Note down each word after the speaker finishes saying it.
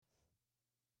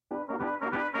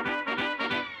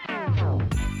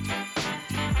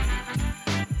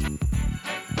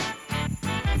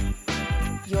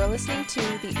listening to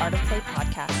the Art of Play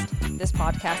podcast. This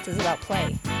podcast is about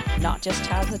play, not just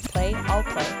childhood play, all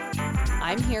play.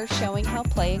 I'm here showing how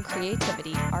play and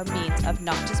creativity are means of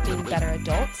not just being better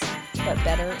adults, but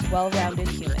better, well-rounded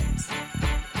humans.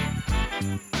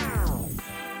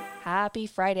 Happy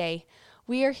Friday.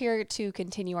 We are here to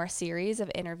continue our series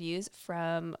of interviews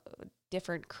from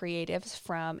different creatives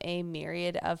from a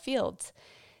myriad of fields.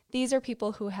 These are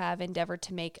people who have endeavored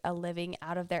to make a living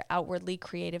out of their outwardly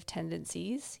creative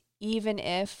tendencies, even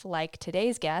if, like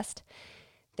today's guest,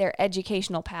 their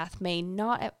educational path may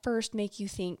not at first make you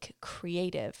think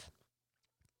creative.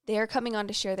 They are coming on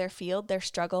to share their field, their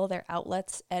struggle, their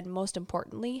outlets, and most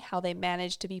importantly, how they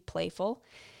manage to be playful,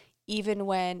 even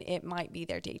when it might be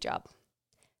their day job.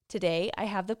 Today, I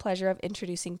have the pleasure of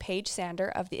introducing Paige Sander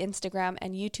of the Instagram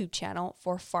and YouTube channel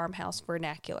for Farmhouse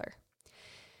Vernacular.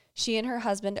 She and her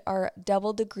husband are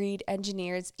double-degreed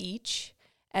engineers each,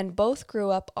 and both grew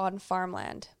up on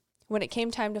farmland. When it came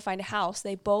time to find a house,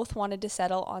 they both wanted to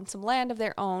settle on some land of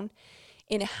their own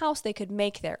in a house they could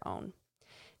make their own.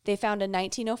 They found a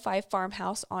 1905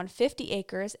 farmhouse on 50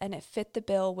 acres, and it fit the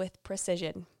bill with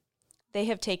precision. They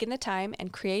have taken the time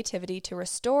and creativity to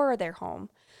restore their home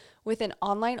with an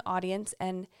online audience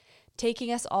and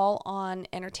taking us all on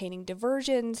entertaining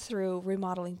diversions through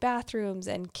remodeling bathrooms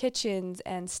and kitchens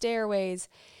and stairways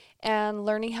and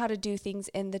learning how to do things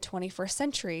in the 21st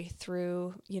century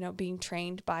through, being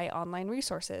trained by online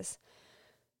resources.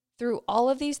 Through all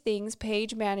of these things,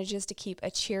 Paige manages to keep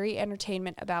a cheery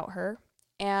entertainment about her.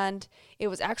 And it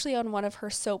was actually on one of her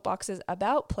soapboxes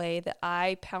about play that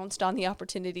I pounced on the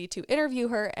opportunity to interview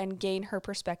her and gain her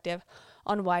perspective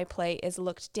on why play is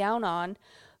looked down on,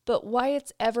 but why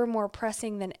it's ever more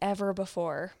pressing than ever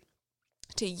before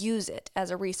to use it as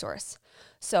a resource.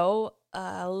 So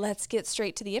let's get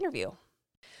straight to the interview.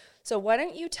 So why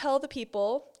don't you tell the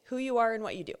people who you are and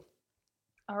what you do?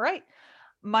 All right.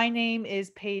 My name is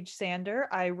Paige Sander.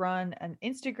 I run an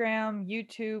Instagram,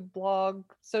 YouTube, blog,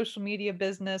 social media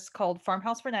business called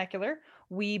Farmhouse Vernacular.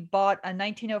 We bought a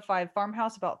 1905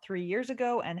 farmhouse about 3 years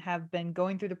ago and have been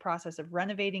going through the process of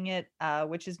renovating it,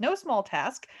 which is no small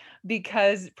task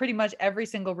because pretty much every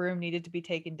single room needed to be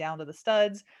taken down to the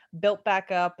studs, built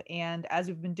back up. And as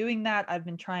we've been doing that, I've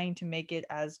been trying to make it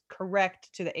as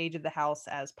correct to the age of the house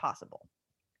as possible.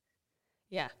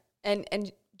 Yeah.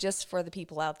 And just for the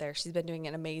people out there, she's been doing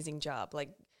an amazing job,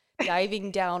 like diving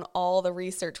down all the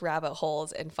research rabbit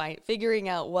holes and figuring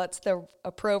out what's the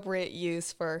appropriate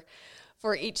use for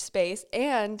each space,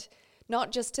 and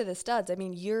not just to the studs. I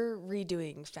mean, you're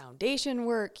redoing foundation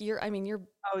work. You're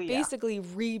basically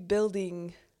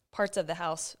rebuilding parts of the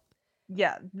house.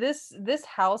 Yeah, this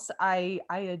house, I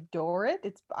adore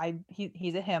it.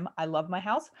 He's a him. I love my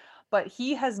house, but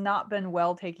he has not been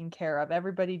well taken care of.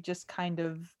 Everybody just kind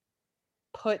of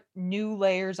put new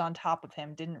layers on top of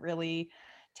him, didn't really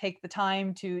take the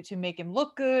time to make him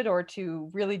look good or to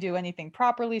really do anything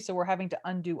properly. So we're having to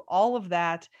undo all of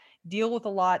that, deal with a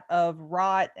lot of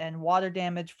rot and water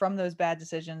damage from those bad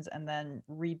decisions, and then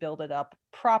rebuild it up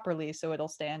properly so it'll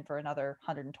stand for another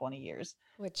 120 years.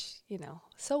 Which,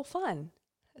 so fun.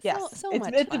 Yes, So it's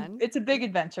much fun. it's a big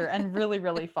adventure and really,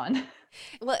 really fun.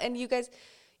 Well, and you guys,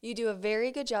 you do a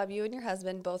very good job. You and your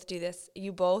husband both do this.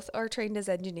 You both are trained as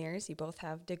engineers. You both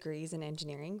have degrees in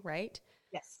engineering, right?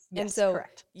 Yes, And so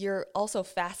correct. you're also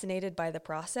fascinated by the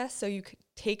process. So you could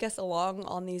take us along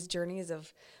on these journeys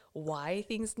of why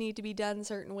things need to be done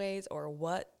certain ways or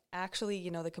what actually,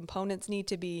 the components need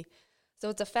to be. So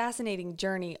it's a fascinating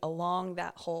journey along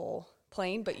that whole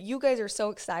plane, but you guys are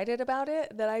so excited about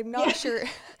it that I'm not sure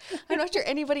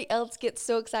anybody else gets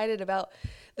so excited about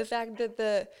the fact that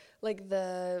the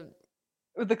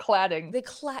cladding.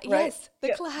 right? Yes, The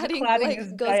the cladding cladding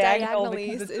is goes diagonal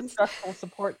diagonally. because it's a structural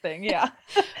support thing. Yeah,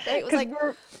 Right? It was like,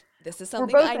 this is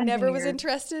something both I never was engineers.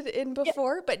 interested in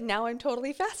before, but now I'm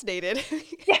totally fascinated.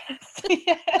 Yes,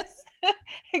 yes,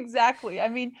 exactly. I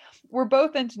mean, we're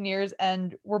both engineers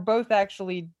and we're both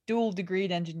actually dual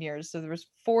degreed engineers. So there's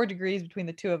 4 degrees between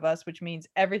the two of us, which means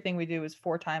everything we do is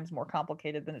 4 times more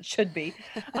complicated than it should be.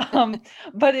 Um,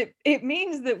 but it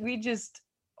means that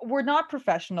we're not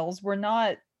professionals. We're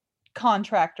not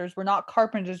contractors. We're not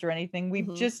carpenters or anything.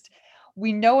 Mhm.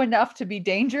 We know enough to be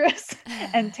dangerous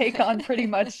and take on pretty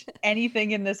much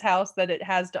anything in this house that it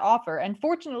has to offer. And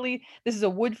fortunately, this is a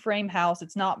wood frame house.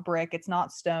 It's not brick, it's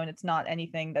not stone, it's not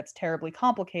anything that's terribly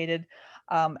complicated.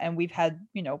 And we've had,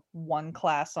 one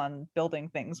class on building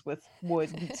things with wood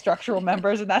and structural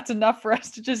members, and that's enough for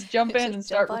us to just jump in and Just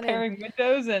jump start on in. repairing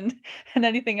windows and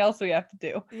anything else we have to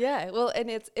do. Yeah, well, and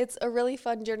it's a really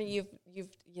fun journey.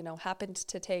 You've happened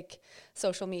to take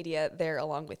social media there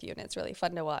along with you, and it's really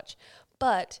fun to watch.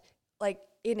 But like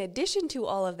in addition to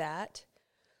all of that,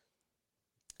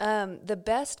 the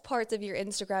best parts of your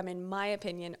Instagram, in my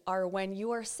opinion, are when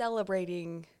you are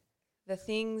celebrating the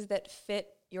things that fit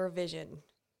your vision,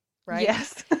 right?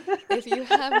 Yes. If you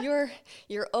have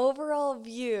your overall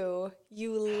view,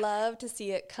 you love to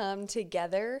see it come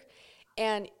together,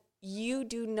 and you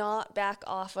do not back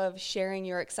off of sharing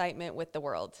your excitement with the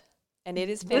world. And it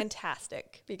is This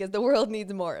fantastic because the world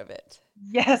needs more of it.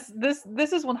 Yes, this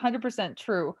is 100%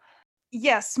 true.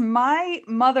 Yes, my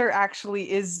mother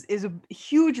actually is a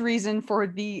huge reason for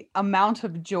the amount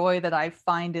of joy that I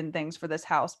find in things for this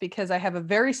house, because I have a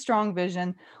very strong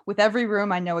vision with every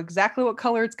room. I know exactly what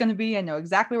color it's going to be. I know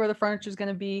exactly where the furniture is going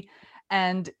to be.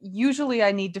 And usually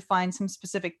I need to find some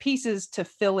specific pieces to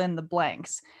fill in the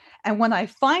blanks. And when I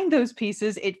find those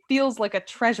pieces, it feels like a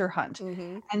treasure hunt.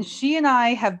 Mm-hmm. And she and I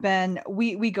have been,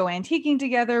 we go antiquing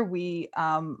together. We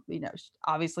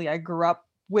obviously I grew up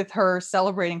with her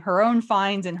celebrating her own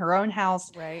finds in her own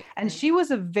house. Right. And she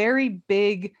was a very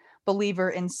big believer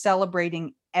in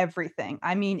celebrating everything.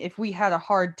 I mean, if we had a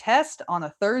hard test on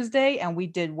a Thursday and we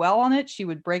did well on it, she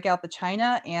would break out the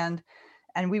china and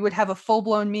we would have a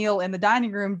full-blown meal in the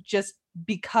dining room just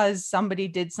because somebody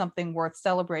did something worth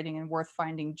celebrating and worth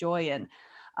finding joy in.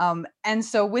 And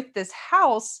so with this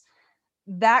house,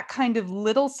 that kind of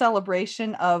little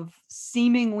celebration of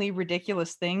seemingly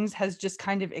ridiculous things has just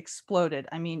kind of exploded.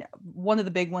 I mean, one of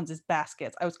the big ones is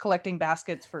baskets. I was collecting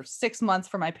baskets for 6 months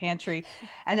for my pantry,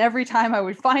 and every time I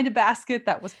would find a basket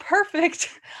that was perfect,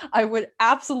 I would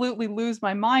absolutely lose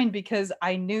my mind because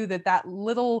I knew that that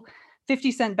little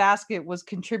 50-cent basket was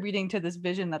contributing to this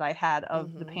vision that I had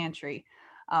of the Mm-hmm. pantry.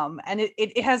 And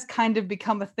it has kind of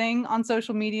become a thing on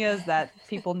social media, is that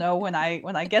people know when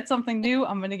I get something new,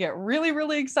 I'm going to get really,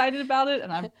 really excited about it.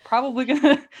 And I'm probably going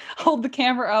to hold the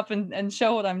camera up and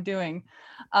show what I'm doing.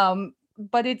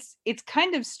 But it's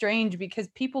kind of strange because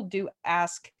people do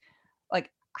ask,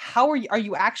 like, how are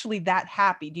you actually that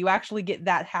happy? Do you actually get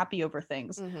that happy over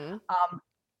things? Mm-hmm.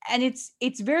 And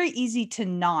it's very easy to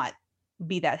not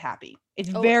be that happy.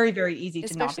 It's Oh, very, very easy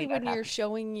to not be especially that when you're happy.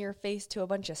 showing your face to a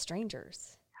bunch of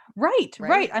strangers, Right, right.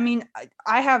 right? I mean,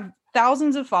 I have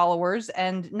thousands of followers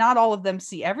and not all of them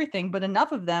see everything, but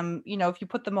enough of them, if you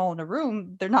put them all in a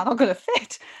room, they're not all going to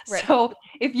fit. Right. So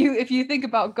if you think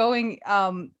about going,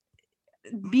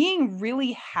 being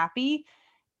really happy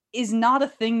is not a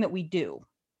thing that we do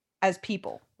as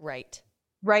people, Right.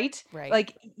 right? Right.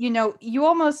 Like, you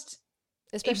almost,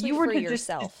 if Especially you were for to just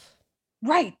yourself.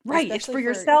 right, right. It's Especially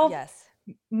for for, yourself, yes.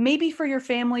 maybe for your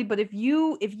family, but if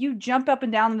you jump up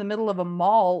and down in the middle of a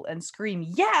mall and scream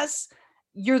yes,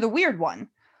 you're the weird one.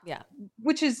 Yeah.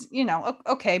 Which is,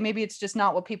 okay, maybe it's just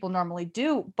not what people normally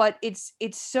do, but it's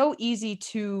so easy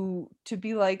to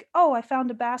be like, oh, I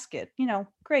found a basket,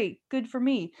 great, good for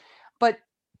me. But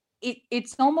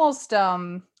it's almost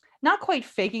not quite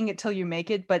faking it till you make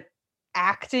it, but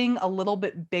acting a little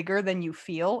bit bigger than you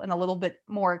feel and a little bit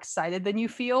more excited than you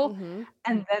feel. Mm-hmm.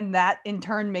 And then that in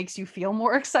turn makes you feel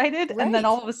more excited. And then Right.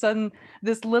 all of a sudden,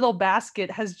 this little basket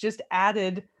has just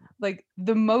added like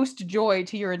the most joy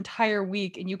to your entire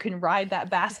week. And you can ride that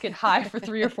basket high for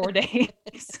 3 or 4 days.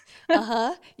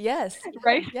 Uh-huh. Yes.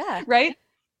 Right? Yeah. Right?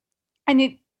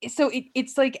 And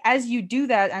it's like as you do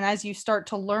that and as you start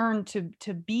to learn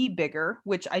to be bigger,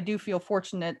 which I do feel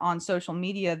fortunate on social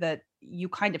media that you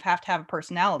kind of have to have a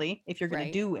personality if you're going to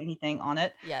Right. do anything on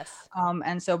it. Yes.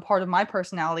 And so part of my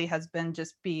personality has been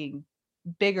just being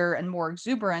bigger and more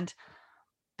exuberant.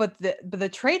 But the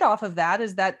trade-off of that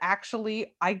is that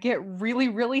actually I get really,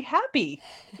 really happy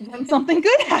when something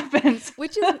good happens.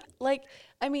 Which is like,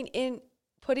 I mean, in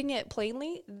putting it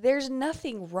plainly, there's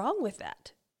nothing wrong with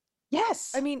that. I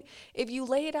Yes. mean, if you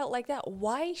lay it out like that,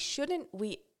 why shouldn't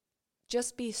we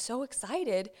just be so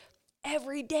excited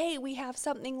every day we have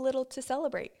something little to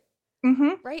celebrate?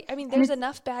 Mm-hmm. Right? I mean, And there's it's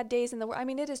enough bad days in the world. I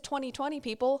mean, it is 2020,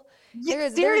 people. yeah,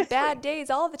 There's seriously. bad days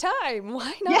all the time.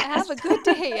 Why not have Yes. a good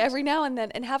day every now and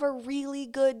then and have a really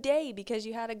good day because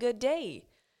you had a good day?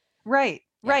 Right.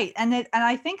 Yeah. Right. And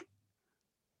I think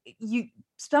you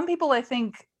some people I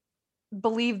think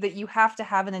believe that you have to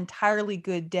have an entirely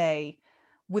good day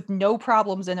with no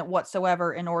problems in it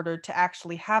whatsoever in order to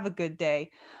actually have a good day.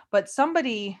 But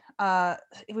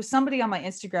it was somebody on my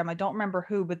Instagram, I don't remember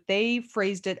who, but they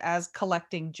phrased it as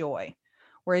collecting joy.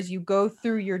 Whereas you go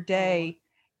through your Oh, day,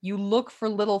 you look for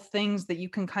little things that you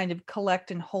can kind of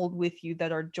collect and hold with you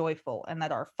that are joyful and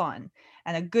that are fun.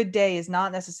 And a good day is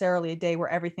not necessarily a day where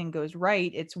everything goes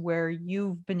right. It's where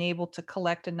you've been able to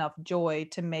collect enough joy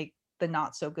to make the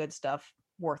not so good stuff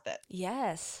worth it.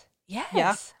 yes. Yeah.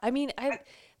 Yes. I mean, I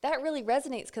that really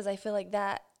resonates because I feel like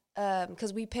that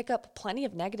because we pick up plenty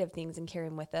of negative things and carry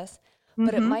them with us.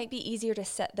 but it Mhm. might be easier to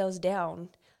set those down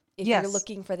if you're Yes.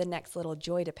 looking for the next little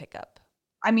joy to pick up.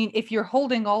 I mean, if you're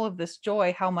holding all of this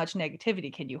joy, how much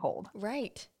negativity can you hold?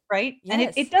 Right. Right? And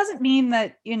it Yes. doesn't mean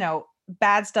that,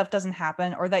 bad stuff doesn't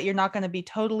happen or that you're not gonna be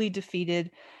totally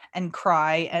defeated and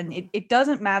cry, and Hmm. it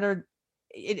doesn't matter.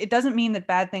 It doesn't mean that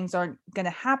bad things aren't gonna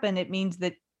happen. It means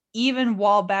that even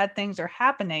while bad things are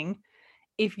happening,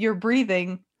 if you're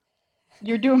breathing,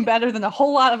 you're doing better than a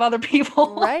whole lot of other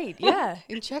people, Right. Yeah.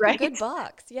 And check a good right?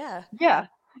 box. Yeah. Yeah.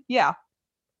 Yeah.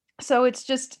 So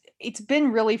it's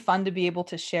been really fun to be able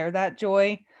to share that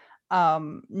joy.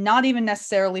 Not even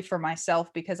necessarily for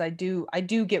myself because I do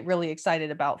get really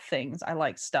excited about things. I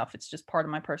like stuff. It's just part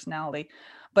of my personality.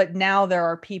 But now there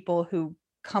are people who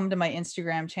come to my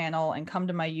Instagram channel and come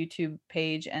to my YouTube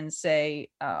page and say,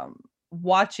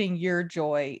 watching your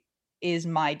joy is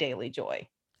my daily joy,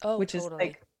 Oh, which is like,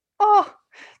 totally. oh,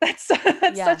 that's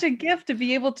that's Yeah. such a gift to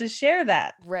be able to share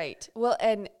that. Right. Well,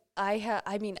 and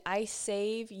I mean, I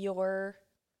save your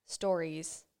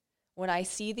stories when I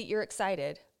see that you're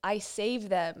excited. I save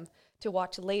them to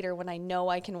watch later when I know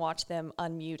I can watch them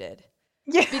unmuted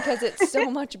Yeah. because it's so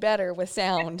much better with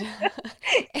sound.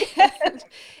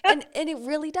 and, and it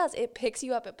really does. It picks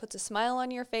you up. It puts a smile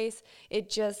on your face. It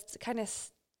just kind of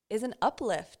is an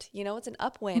uplift. You know, it's an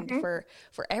upwind Mhm.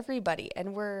 for everybody. And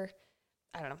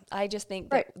I don't know. I just think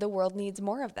that Right. the world needs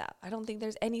more of that. I don't think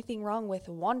there's anything wrong with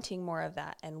wanting more of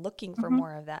that and looking for Mhm.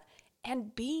 more of that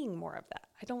and being more of that.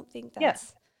 I don't think Yeah.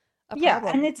 that's a Yeah, and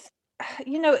problem. it's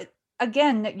you know,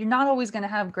 again, you're not always gonna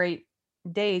have great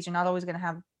days, you're not always gonna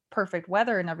have perfect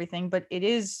weather and everything, but it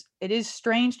is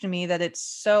strange to me that it's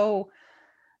so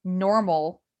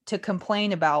normal to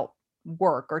complain about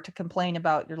work or to complain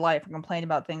about your life or complain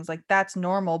about things, like, that's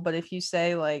normal, but if you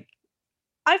say, like,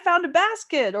 I found a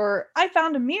basket or I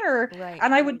found a mirror. Right.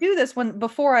 And I would do this when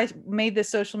before I made this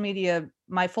social media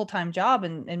my full-time job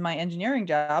and in my engineering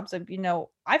jobs.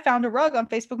 I found a rug on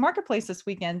Facebook Marketplace this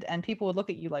weekend and people would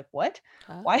look at you like, "What?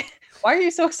 Huh? Why why are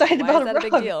you so excited Why is about a that a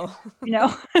big rug?" deal? You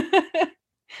know?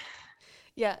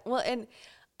 Yeah. Well, and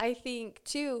I think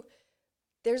too,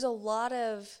 there's a lot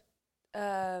of,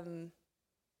 um,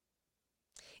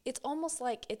 it's almost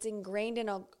like it's ingrained in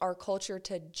our culture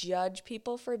to judge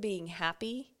people for being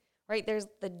happy, right? There's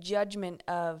the judgment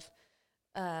of,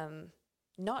 um,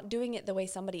 not doing it the way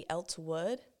somebody else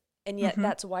would, and yet Mhm.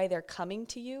 that's why they're coming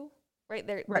to you, right?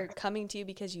 They're Right. coming to you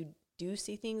because you do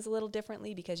see things a little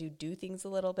differently, because you do things a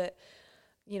little bit,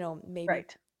 maybe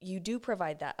Right. you do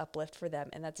provide that uplift for them,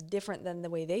 and that's different than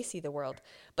the way they see the world.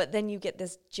 But then you get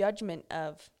this judgment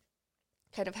of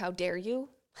kind of how dare you?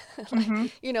 like,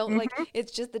 Mhm. like Mhm.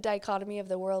 it's just the dichotomy of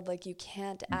the world. Like you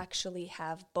can't actually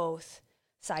have both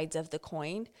sides of the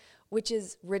coin, which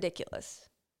is ridiculous.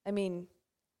 I mean,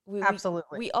 we we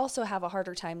Absolutely. we also have a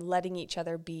harder time letting each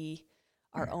other be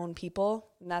our own people,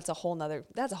 and that's a whole nother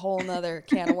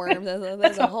can of worms. That's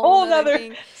That's a a whole whole nother 'nother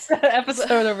thing. But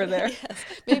episode over there. yes,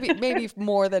 maybe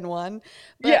more than one.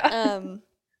 But Yeah.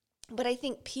 but I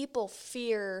think people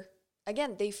fear,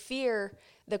 again, they fear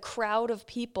the crowd of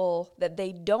people that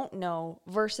they don't know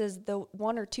versus the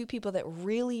one or two people that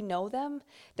really know them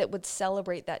that would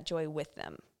celebrate that joy with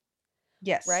them,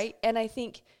 Yes. right? And I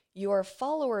think your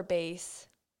follower base,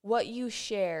 what you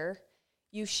share,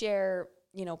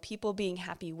 people being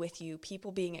happy with you,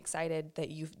 people being excited that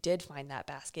you did find that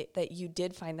basket, that you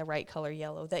did find the right color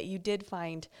yellow, that you did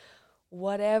find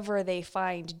whatever they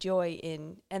find joy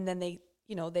in. And then they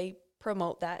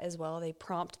promote that as well. They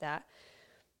prompt that.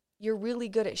 You're really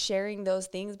good at sharing those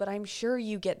things, but I'm sure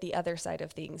you get the other side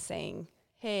of things saying,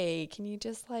 "Hey, can you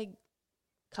just like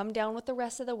come down with the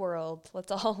rest of the world?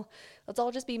 Let's all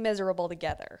just be miserable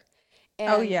together."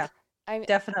 Oh, And yeah. I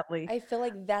Definitely. I feel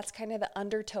like that's kind of the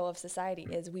undertow of society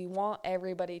is we want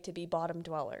everybody to be bottom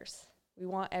dwellers. We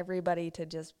want everybody to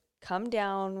just come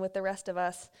down with the rest of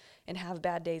us and have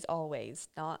bad days always,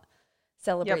 not Yep.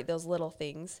 celebrate those little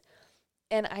things.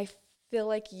 And I feel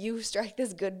like you strike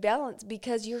this good balance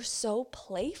because you're so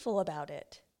playful about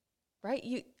it,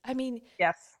 right? I mean,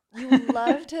 Yes. you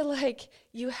love to like,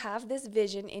 you have this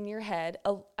vision in your head.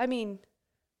 I mean,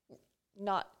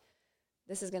 not,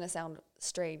 this is going to sound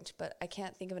strange, but I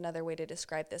can't think of another way to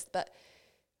describe this, but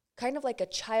kind of like a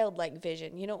childlike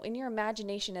vision. In your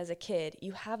imagination as a kid,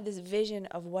 you have this vision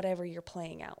of whatever you're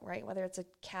playing out, right? Whether it's a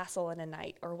castle and a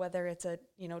knight or whether it's a,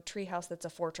 treehouse that's a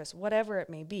fortress, whatever it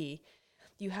may be,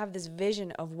 you have this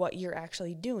vision of what you're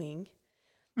actually doing,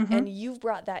 and Mhm. you've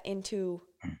brought that into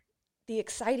the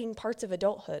exciting parts of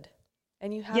adulthood.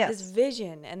 And you have this Yes.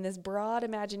 vision and this broad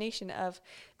imagination of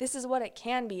this is what it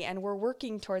can be, and we're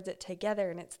working towards it together,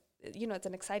 and it's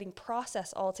an exciting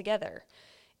process all together.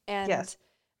 And Yes.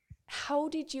 How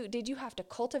did you have to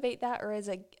cultivate that, or is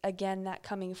it again that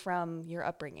coming from your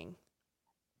upbringing?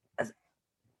 As-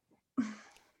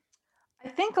 I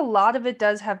think a lot of it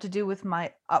does have to do with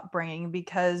my upbringing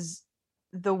because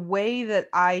the way that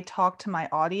I talk to my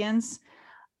audience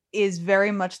is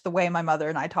very much the way my mother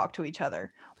and I talk to each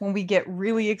other. When we get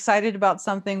really excited about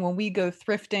something, when we go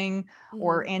thrifting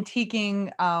or Mm-hmm.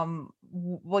 antiquing,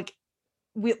 like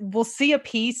we'll see a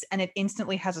piece and it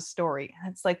instantly has a story. And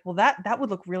it's like, well, that would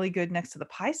look really good next to the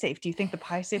pie safe. Do you think the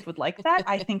pie safe would like that?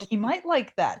 I think he might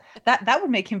like that. That would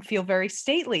make him feel very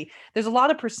stately. There's a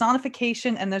lot of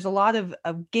personification and there's a lot of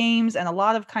games and a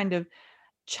lot of kind of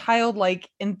childlike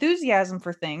enthusiasm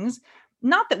for things.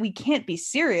 Not that we can't be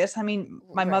serious. I mean,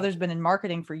 my Right. mother's been in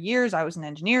marketing for years. I was an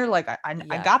engineer. Like I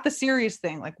Yeah. got the serious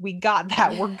thing. Like we got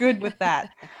that. Yeah. We're good with that.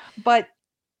 But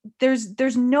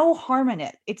there's no harm in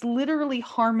it. It's literally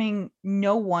harming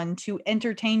no one to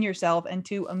entertain yourself and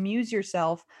to amuse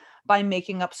yourself by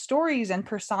making up stories and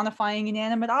personifying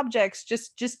inanimate objects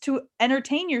just to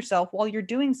entertain yourself while you're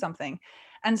doing something.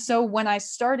 And so when I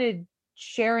started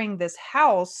sharing this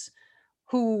house,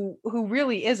 who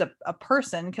really is a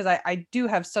person, because I do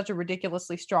have such a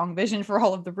ridiculously strong vision for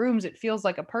all of the rooms, it feels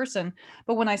like a person.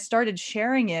 But when I started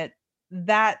sharing it,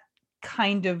 that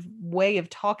kind of way of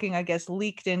talking, I guess,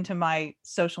 leaked into my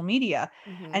social media,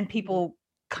 Mm-hmm. and people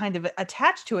kind of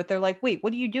attached to it. They're like, wait,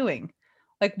 what are you doing?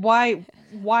 Like, why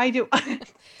do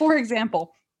for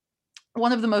example,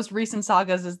 one of the most recent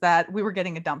sagas is that we were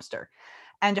getting a dumpster.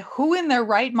 And who in their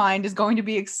right mind is going to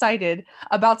be excited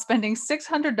about spending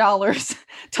 $600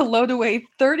 to load away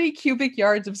 30 cubic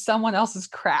yards of someone else's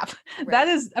crap? That Right.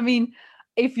 is, I mean,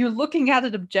 if you're looking at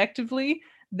it objectively,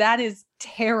 that is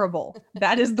terrible.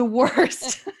 That is the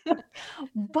worst.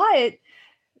 But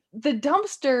the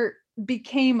dumpster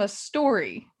became a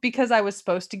story because I was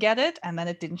supposed to get it and then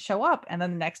it didn't show up. And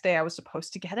then the next day I was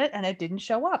supposed to get it and it didn't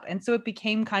show up. And so it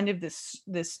became kind of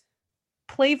this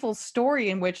playful story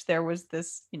in which there was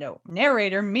this,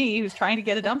 narrator, me, who's trying to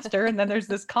get a dumpster, and then there's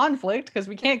this conflict because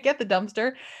we can't get the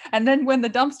dumpster. And then when the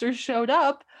dumpster showed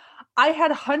up, I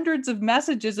had hundreds of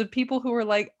messages of people who were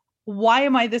like, why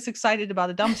am I this excited about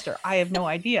a dumpster? I have no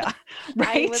idea.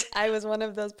 Right? I was one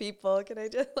of those people. Can I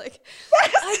just like a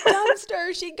Yes.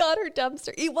 dumpster? She got her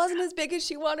dumpster. It wasn't as big as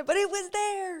she wanted, but it was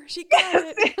there. She got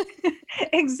it.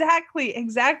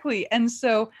 Exactly. And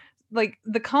so like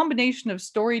the combination of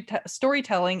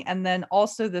storytelling and then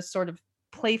also this sort of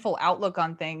playful outlook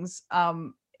on things,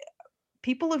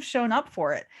 people have shown up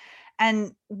for it.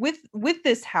 And with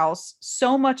this house,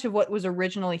 so much of what was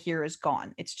originally here is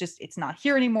gone. It's not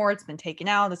here anymore. It's been taken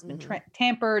out. It's been Mm-hmm.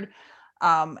 tampered.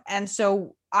 And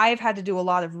so I've had to do a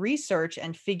lot of research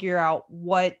and figure out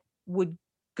what would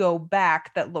go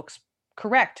back that looks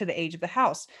correct to the age of the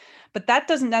house. But that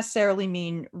doesn't necessarily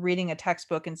mean reading a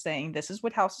textbook and saying this is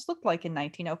what houses looked like in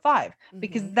 1905,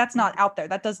 because Mm-hmm. that's not out there.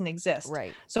 That doesn't exist.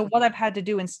 Right. So what I've had to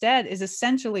do instead is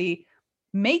essentially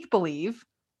make believe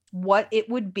what it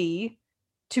would be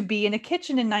to be in a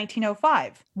kitchen in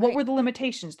 1905. What Right. were the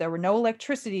limitations? There were no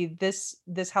electricity. This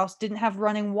house didn't have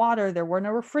running water. There were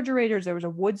no refrigerators. There was a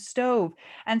wood stove.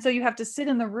 And so you have to sit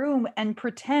in the room and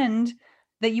pretend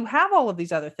that you have all of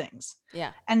these other things.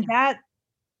 Yeah. And that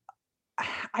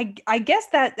I guess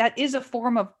that is a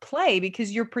form of play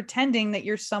because you're pretending that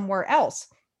you're somewhere else.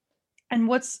 And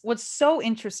what's so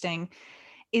interesting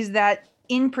is that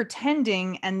in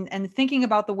pretending and thinking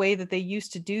about the way that they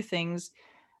used to do things,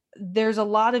 there's a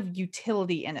lot of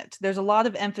utility in it. There's a lot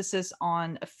of emphasis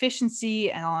on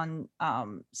efficiency and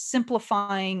on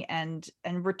simplifying and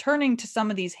returning to some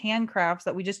of these handcrafts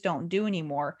that we just don't do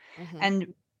anymore. Mm-hmm.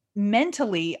 And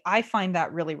mentally, I find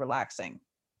that really relaxing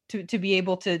to be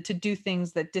able to do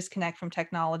things that disconnect from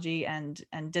technology and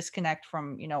disconnect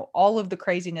from all of the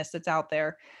craziness that's out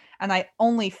there. And I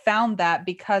only found that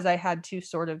because I had to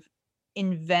sort of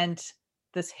invent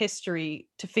this history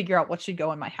to figure out what should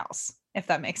go in my house, if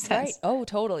that makes Right. sense. Oh,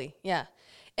 totally. Yeah.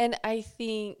 And I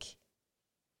think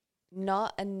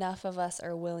not enough of us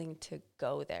are willing to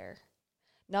go there.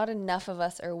 Not enough of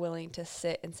us are willing to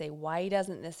sit and say, why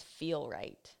doesn't this feel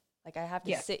right? Like I have to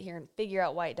Yes. sit here and figure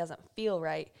out why it doesn't feel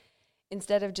right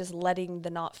instead of just letting the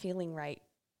not feeling right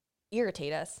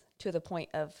irritate us to the point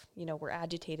of, we're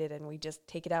agitated and we just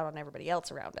take it out on everybody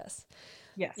else around us.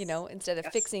 Yes. Instead of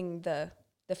Yes. fixing the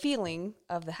feeling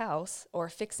of the house or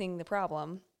fixing the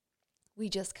problem, we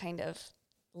just kind of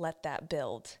let that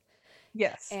build.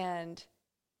 Yes. And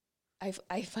I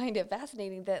find it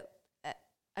fascinating that,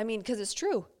 because it's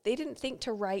true. They didn't think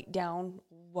to write down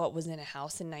what was in a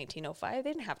house in 1905. They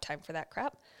didn't have time for that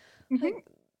crap. Mhm. Like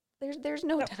there's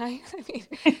no No. time. I mean,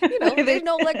 There- there's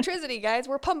no electricity, guys.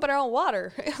 We're pumping our own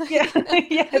water. yeah,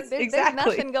 yes, There's exactly.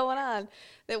 nothing going on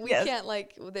Yes.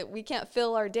 that we can't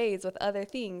fill our days with other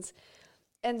things.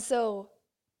 And so,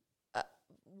 uh,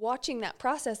 watching that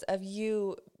process of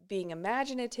you being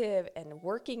imaginative and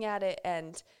working at it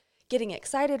and getting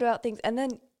excited about things, and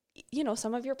then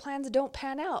some of your plans don't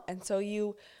pan out, and so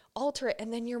you alter it,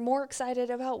 and then you're more excited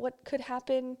about what could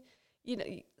happen,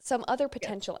 some other Yes.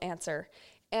 potential answer,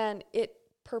 and it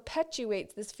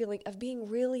perpetuates this feeling of being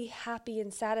really happy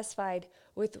and satisfied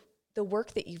with the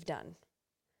work that you've done, right?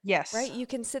 Yes. You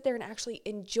can sit there and actually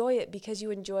enjoy it because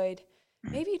you enjoyed.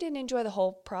 Maybe you didn't enjoy the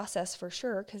whole process for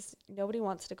sure, because nobody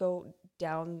wants to go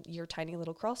down your tiny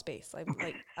little crawl space. I'm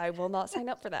like, I will not sign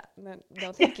up for that. No,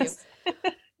 no, thank you. Yes.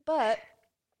 But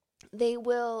they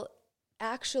will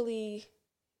actually,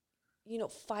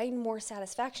 find more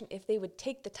satisfaction if they would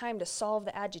take the time to solve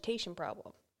the agitation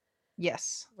problem.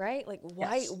 Yes. Right? Like,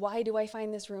 why Yes. why do I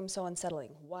find this room so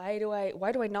unsettling? Why do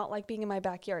I not like being in my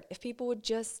backyard? If people would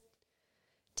just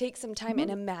take some time and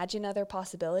Mhm. imagine other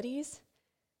possibilities,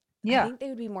 I Yeah. think they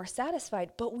would be more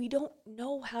satisfied, but we don't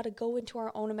know how to go into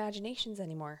our own imaginations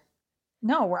anymore.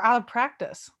 No, we're out of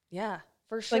practice. Yeah,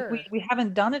 for Like, we sure. we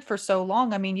haven't done it for so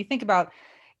long. I mean, you think about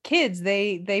kids,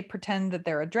 they pretend that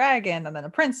they're a dragon and then a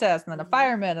princess and then a Mhm.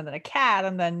 fireman and then a cat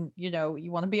and then,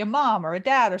 you wanna be a mom or a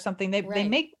dad or something. They Right.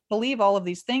 make believe all of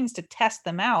these things to test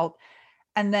them out,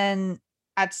 and then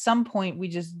at some point we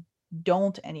just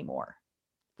don't anymore,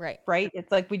 Right. right?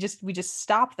 It's like we just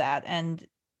stop that, and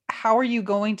how are you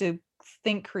going to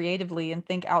think creatively and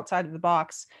think outside of the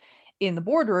box in the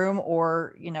boardroom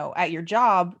or, at your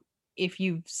job if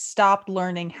you've stopped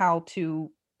learning how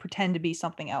to pretend to be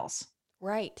something else.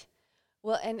 Right.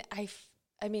 Well, and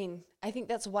I mean, I think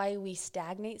that's why we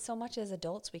stagnate so much as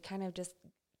adults. We kind of just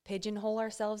pigeonhole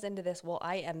ourselves into this, well,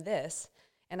 I am this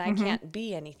and I Mhm, can't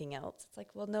be anything else. It's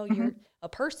like, well, no, you're mhm. a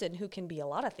person who can be a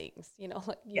lot of things.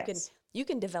 Like Yes. you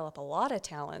can develop a lot of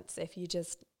talents if you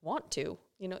just want to.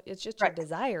 It's just your Right.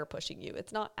 desire pushing you.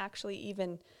 It's not actually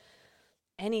even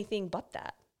anything but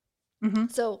that.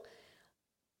 Mhm. So,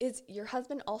 is your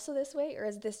husband also this way, or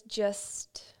is this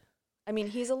just? I mean,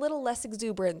 he's a little less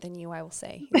exuberant than you, I will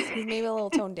say. He's maybe a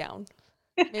little toned down.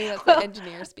 Maybe that's the Well,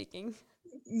 engineer speaking.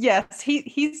 yes,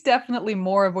 he's definitely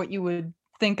more of what you would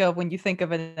think of when you think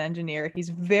of an engineer. He's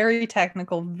very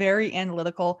technical, very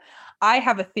analytical. I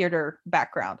have a theater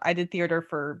background. I did theater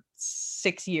for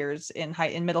 6 years in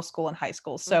middle school and high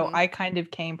school. So Mm-hmm. I kind of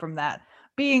came from that,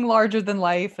 being larger than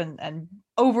life and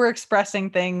over expressing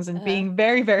things and Uh-huh. being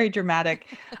very, very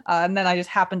dramatic. And then I just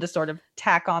happened to sort of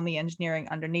tack on the engineering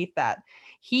underneath that.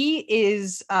 He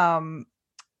is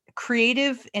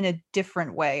creative in a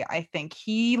different way. I think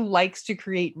he likes to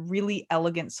create really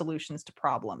elegant solutions to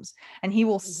problems, and he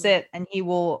will Mm-hmm. sit and he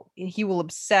will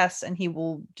obsess and he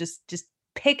will just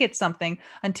pick at something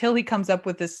until he comes up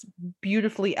with this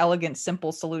beautifully elegant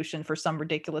simple solution for some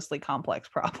ridiculously complex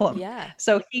problem. Yeah.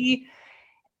 So he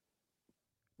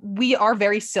we are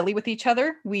very silly with each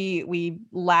other. We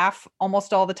laugh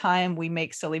almost all the time. We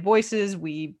make silly voices.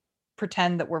 We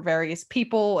pretend that we're various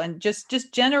people and just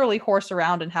generally horse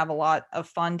around and have a lot of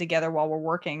fun together while we're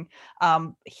working.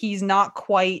 He's not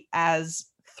quite as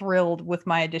thrilled with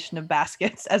my addition of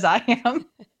baskets as I am.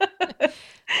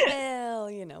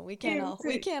 Well, we can't all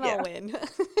we can't all Yeah, win.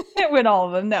 can't win all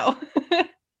of them. No.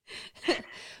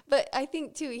 But I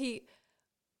think too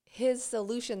his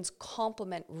solutions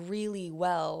complement really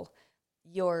well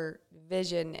your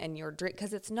vision and your dream,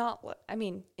 because it's not what I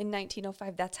mean, in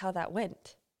 1905 that's how that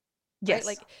went. Right? Yes.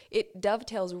 Like, it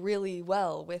dovetails really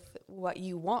well with what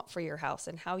you want for your house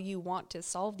and how you want to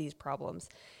solve these problems.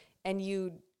 And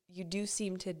you do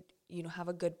seem to, have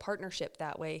a good partnership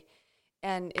that way.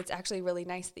 And it's actually really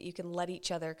nice that you can let each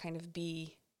other kind of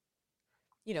be,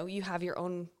 you have your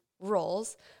own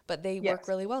roles, but they work Yes.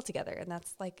 really well together. And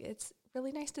that's like, it's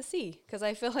really nice to see, because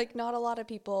I feel like not a lot of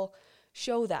people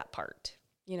show that part,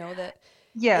 that it is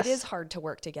Yes. hard to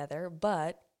work together,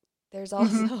 but there's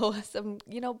Mhm. also some,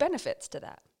 benefits to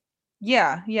that.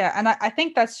 Yeah, yeah, and I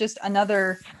think that's just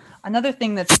another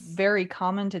thing that's very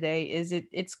common today is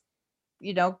it's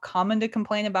common to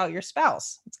complain about your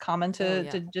spouse. It's common Oh, to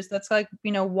yeah. just that's like,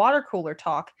 water cooler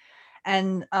talk.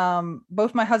 And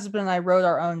both my husband and I wrote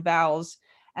our own vows,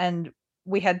 and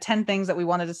we had 10 things that we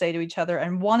wanted to say to each other.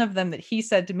 And one of them that he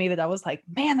said to me that I was like,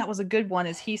 man, that was a good one,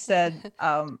 is he said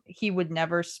he would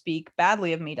never speak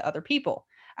badly of me to other people.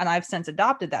 And I've since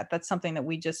adopted that. That's something that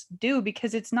we just do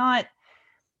because it's not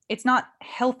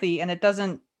healthy and it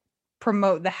doesn't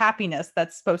promote the happiness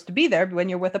that's supposed to be there when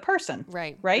you're with a person,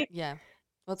 Right. right? Yeah.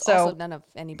 Well, it's also So none of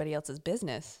anybody else's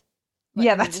business. Like,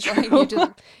 Yeah, I mean, that's just like you true.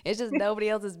 just, it's just nobody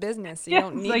else's business. You Yeah,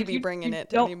 don't it's need to like be bringing you it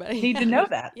to don't anybody need to know else.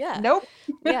 that. Yeah. Nope.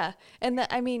 Yeah. And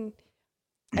that, I mean,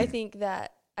 I think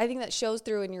that shows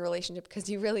through in your relationship because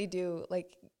you really do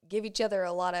like give each other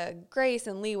a lot of grace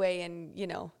and leeway and,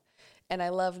 and I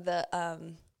love the,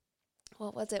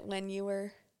 what was it when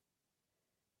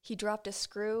he dropped a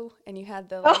screw and you had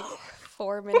the like Oh,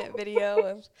 4-minute video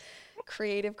of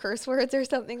creative curse words or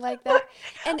something like that.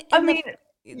 And I and mean,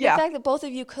 the yeah. fact that both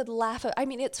of you could laugh at, I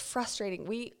mean, it's frustrating.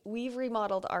 We've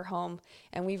remodeled our home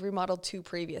and we've remodeled two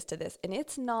previous to this, and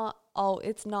it's not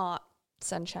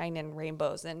sunshine and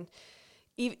rainbows. And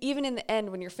even in the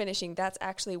end when you're finishing, that's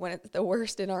actually when it's the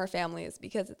worst in our family, is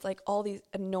because it's like all these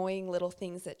annoying little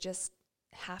things that just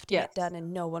have to get Yes. done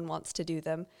and no one wants to do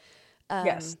them.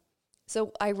 Yes. Um,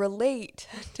 so I relate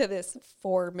to this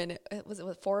 4 minute, was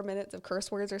it 4 minutes of curse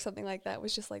words or something like that? It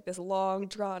was just like this long,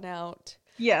 drawn out,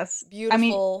 Yes. I mean,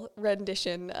 beautiful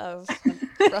rendition of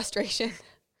frustration.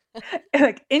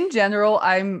 like in general,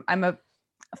 I'm a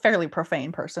fairly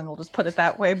profane person, we'll just put it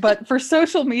that way. But for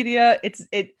social media,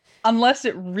 it unless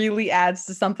it really adds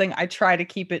to something, I try to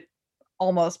keep it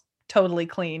almost totally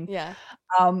clean. Yeah.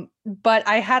 But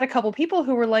I had a couple people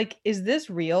who were like, "Is this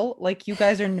real? Like, you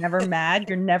guys are never mad,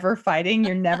 you're never fighting,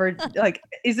 you're never like,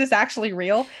 is this actually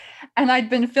real?" And I'd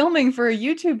been filming for a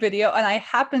YouTube video, and I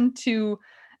happened to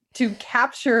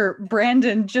capture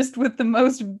Brandon just with the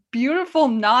most beautiful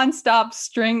nonstop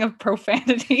string of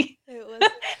profanity. It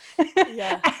was,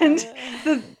 yeah. And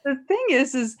the thing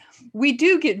is we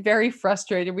do get very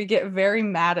frustrated. We get very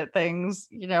mad at things.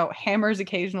 Hammers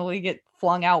occasionally get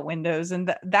flung out windows,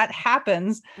 and that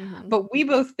happens. Mhm. But we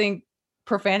both think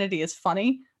profanity is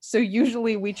funny. So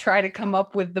usually we try to come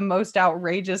up with the most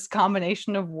outrageous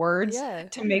combination of words Yeah.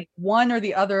 to make one or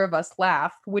the other of us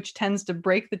laugh, which tends to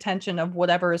break the tension of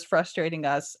whatever is frustrating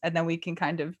us. And then we can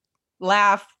kind of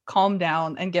laugh, calm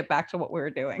down, and get back to what we were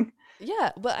doing.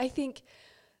 Yeah. But I think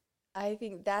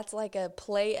that's like a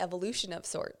play evolution of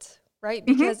sorts, right?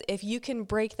 Hmm. Because if you can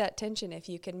break that tension, if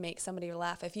you can make somebody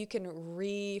laugh, if you can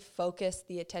refocus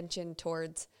the attention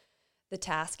towards the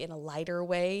task in a lighter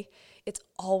way, it's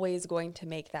always going to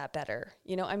make that better.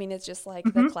 I mean, it's just like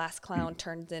the Hmm. class clown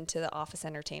turns into the office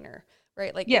entertainer,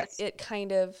 right? Like Yes. it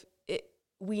kind of,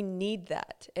 we need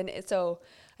that. And so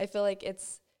I feel like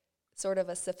it's sort of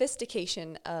a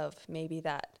sophistication of maybe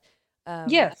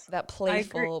Yes. that I agree.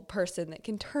 playful person that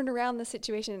can turn around the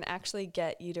situation and actually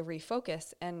get you to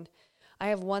refocus. And I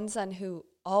have one son who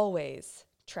always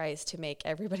tries to make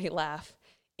everybody laugh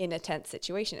in a tense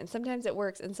situation. And sometimes it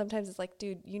works. And sometimes it's like,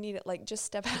 dude, you need it. Like, just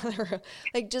step out of the room.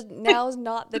 Like, just now's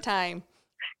not the time.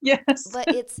 Yes.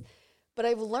 But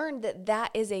I've learned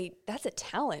that's a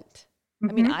talent.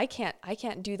 I mean, Hmm. I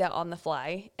can't do that on the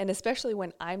fly. And especially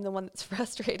when I'm the one that's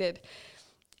frustrated,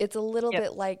 it's a little Yes.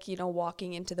 bit like,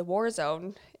 walking into the war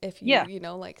zone if Yeah.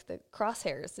 like the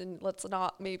crosshairs, and let's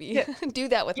not maybe Yeah. do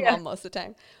that with Yeah. mom most of the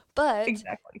time. But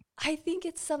Exactly. I think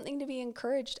it's something to be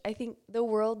encouraged. I think the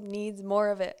world needs more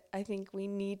of it. I think we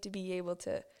need to be able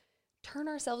to turn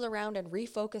ourselves around and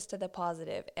refocus to the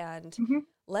positive and Hmm.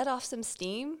 let off some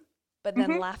steam, but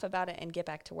then Hmm. laugh about it and get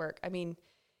back to work. I mean,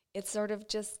 it's sort of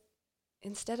just,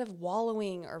 instead of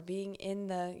wallowing or being in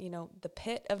the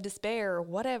pit of despair or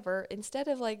whatever, instead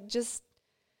of like just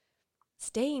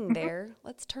staying Hmm. there,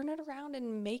 let's turn it around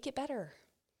and make it better.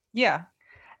 Yeah.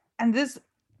 And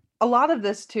a lot of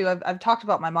this too, I've talked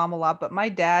about my mom a lot, but my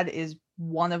dad is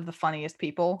one of the funniest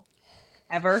people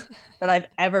ever that I've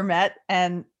ever met.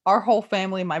 And our whole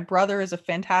family, my brother is a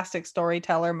fantastic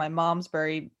storyteller. My mom's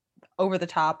very over the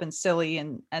top and silly.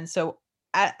 And so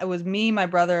it was me, my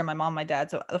brother, and my mom, my dad.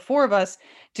 So the four of us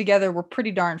together were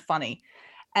pretty darn funny.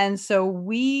 And so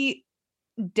we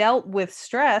dealt with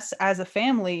stress as a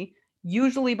family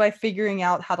usually by figuring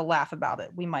out how to laugh about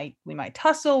it. We might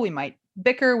tussle, we might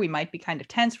bicker, we might be kind of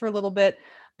tense for a little bit,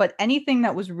 but anything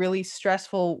that was really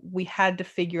stressful, we had to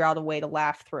figure out a way to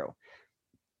laugh through.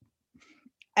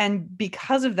 And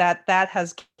because of that, that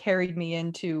has carried me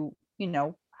into,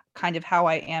 kind of how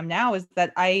I am now, is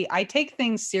that I take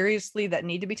things seriously that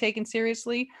need to be taken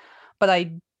seriously, but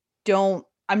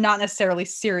I'm not necessarily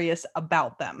serious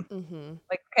about them. Mm-hmm.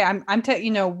 Like,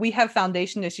 okay, we have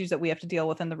foundation issues that we have to deal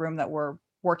with in the room that we're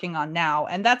working on now,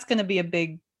 and that's going to be a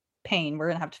big pain. We're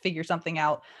going to have to figure something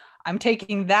out. I'm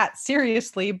taking that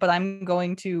seriously, but I'm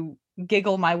going to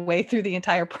giggle my way through the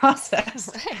entire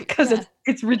process Right. because Yeah.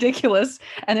 it's ridiculous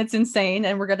and it's insane,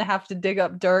 and we're going to have to dig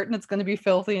up dirt, and it's going to be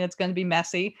filthy, and it's going to be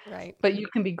messy. Right. But you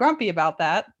can be grumpy about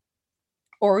that,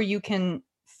 or you can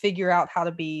figure out how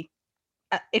to be,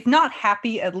 if not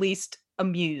happy, at least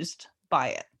amused by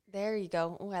it. There you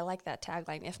go. Oh, I like that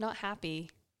tagline. If not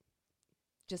happy,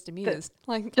 just that amused.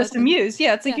 Like, let just them, amused.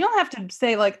 Yeah, it's like yeah, you don't have to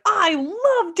say like, I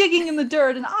love digging in the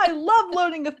dirt and I love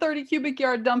loading a 30 cubic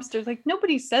yard dumpster. Like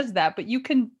nobody says that, but you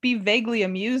can be vaguely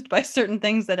amused by certain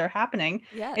things that are happening.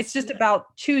 It's yes, just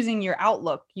about choosing your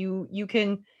outlook. You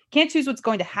can't choose what's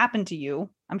going to happen to you.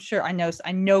 I'm sure I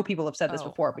know people have said this oh,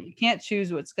 before, but you can't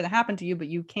choose what's going to happen to you, but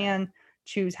you right, can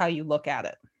choose how you look at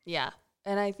it. yeah.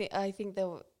 And I think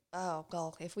that oh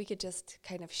well, if we could just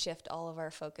kind of shift all of our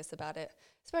focus about it,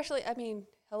 especially, I mean,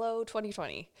 hello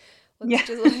 2020. Let's Yeah.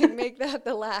 just like make that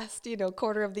the last,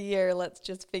 quarter of the year. Let's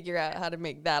just figure out how to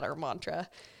make that our mantra.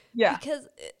 Yeah. Because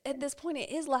at this point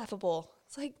it is laughable.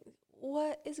 It's like,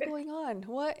 what is going on?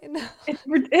 What in the It's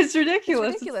It's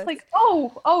ridiculous. It's ridiculous. like,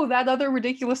 oh, that other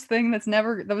ridiculous thing that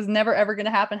was never ever going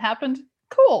to happen happened.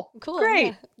 Cool. Cool, yeah.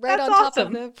 Great. Right That's on top of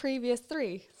awesome. the previous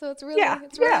three. So Yeah.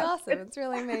 it's really Yeah. awesome. It's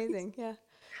really amazing. Yeah.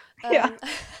 Yeah.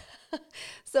 Um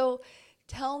so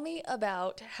tell me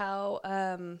about how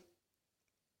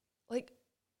like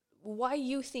why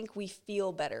you think we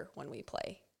feel better when we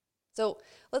play. So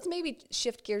let's maybe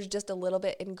shift gears just a little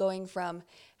bit in going from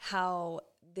how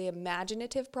the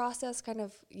imaginative process kind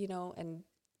of, and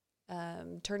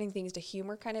turning things to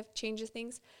humor kind of changes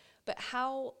things, but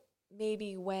how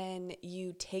maybe when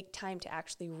you take time to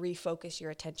actually refocus your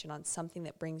attention on something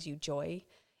that brings you joy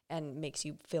and makes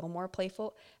you feel more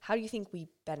playful, how do you think we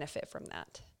benefit from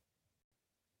that?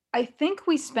 I think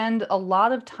we spend a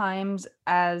lot of times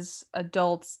as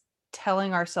adults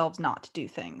telling ourselves not to do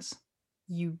things.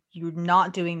 You're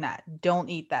not doing that. Don't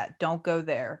eat that. Don't go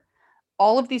there.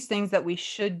 All of these things that we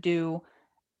should do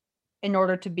in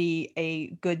order to be a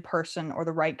good person or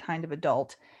the right kind of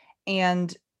adult.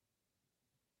 And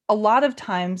a lot of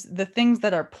times the things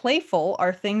that are playful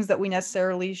are things that we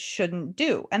necessarily shouldn't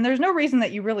do. And there's no reason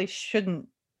that you really shouldn't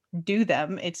do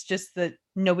them. It's just that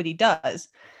nobody does.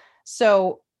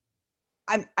 So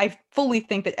I fully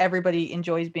think that everybody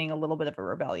enjoys being a little bit of a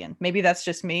rebellion. Maybe that's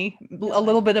just me. A No,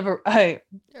 little bit of a a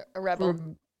rebel.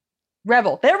 re-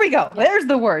 rebel. There we go. Yeah. There's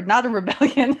the word, not a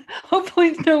rebellion.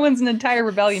 Hopefully no one's an entire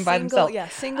rebellion by Single, themselves. yeah,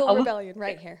 single A li- rebellion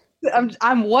right here. I'm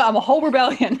a whole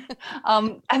rebellion.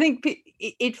 I think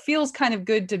it feels kind of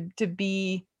good to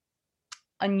be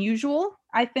unusual.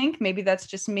 I think maybe that's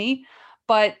just me,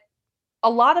 but a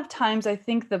lot of times I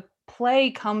think the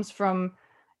play comes from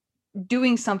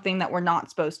doing something that we're not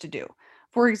supposed to do.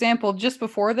 For example, just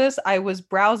before this, I was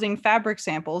browsing fabric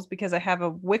samples because I have a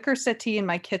wicker settee in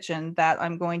my kitchen that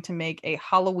I'm going to make a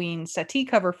Halloween settee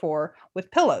cover for with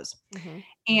pillows. Mm-hmm.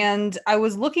 And I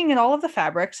was looking at all of the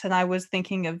fabrics and I was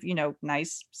thinking of,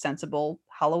 nice, sensible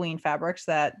Halloween fabrics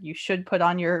that you should put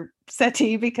on your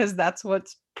settee because that's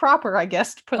what's proper, I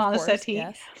guess, to put Of on a course, settee.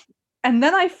 yes. And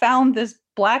then I found this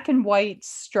black and white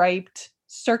striped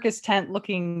circus tent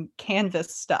looking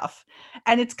canvas stuff.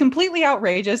 And it's completely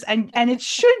outrageous and it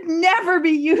should never be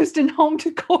used in home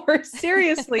decor,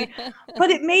 seriously. But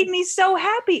it made me so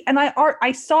happy. And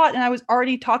I saw it and I was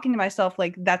already talking to myself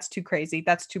like that's too crazy.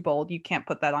 That's too bold. You can't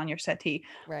put that on your settee.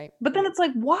 Right. But then it's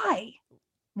like why?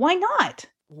 Why not?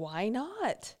 Why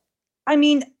not? I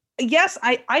mean, yes,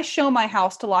 I show my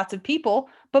house to lots of people,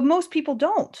 but most people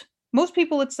don't. Most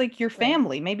people, it's like your Right.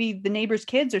 family, maybe the neighbor's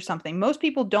kids or something. Most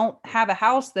people don't have a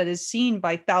house that is seen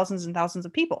by thousands and thousands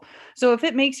of people. So if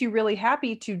it makes you really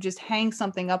happy to just hang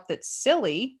something up that's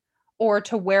silly or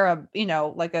to wear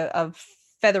like a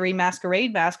feathery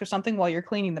masquerade mask or something while you're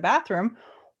cleaning the bathroom,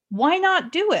 why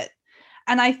not do it?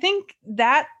 And I think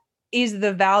that is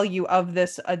the value of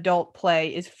this adult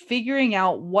play is figuring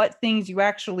out what things you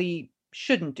actually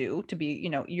shouldn't do to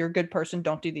be, you're a good person,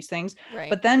 don't do these things. Right.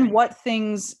 But then what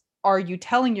things are you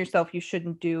telling yourself you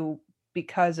shouldn't do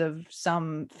because of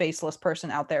some faceless person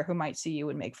out there who might see you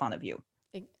and make fun of you,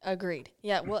 Agreed.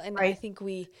 Yeah. Well, and I right? think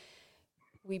we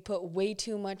put way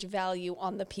too much value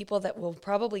on the people that will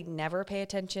probably never pay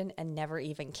attention and never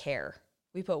even care.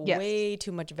 We put Yes. way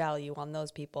too much value on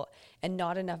those people and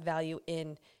not enough value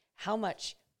in how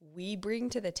much we bring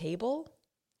to the table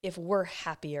if we're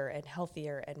happier and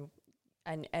healthier and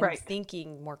Right.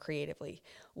 thinking more creatively.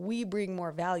 We bring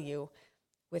more value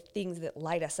with things that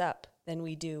light us up than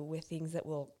we do with things that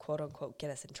will quote unquote get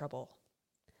us in trouble.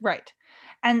 Right.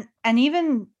 And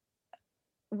even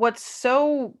what's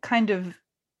so kind of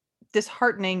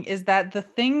disheartening is that the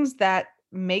things that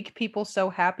make people so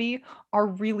happy are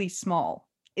really small.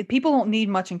 People don't need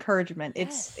much encouragement.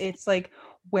 It's Yes. it's like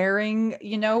wearing,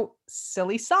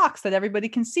 silly socks that everybody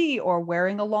can see or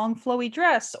wearing a long flowy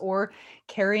dress or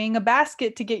carrying a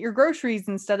basket to get your groceries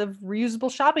instead of reusable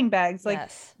shopping bags. Like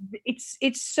Yes.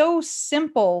 it's so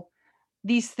simple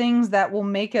these things that will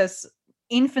make us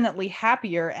infinitely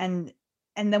happier and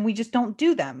then we just don't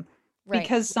do them Right.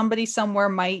 because somebody somewhere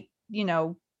might,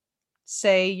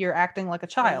 say you're acting like a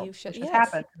That child, you should, which has yes.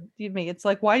 happened. Believe me, it's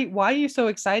like, why are you so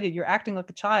excited? You're acting like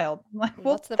a child. I'm like,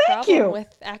 well, What's the thank problem you.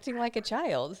 with acting like a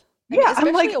child? I mean, Yeah, I'm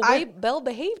especially like, a way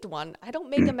well-behaved one. I don't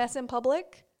make a mess in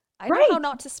public. I know how right.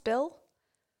 not to spill.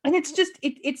 And it's just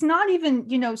it's not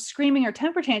even, screaming or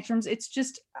temper tantrums. It's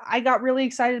just I got really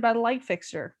excited about a light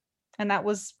fixture. And that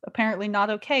was apparently not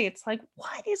okay. It's like,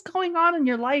 what is going on in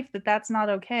your life that's not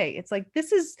okay? It's like That's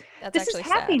this is actually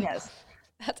sad. happiness.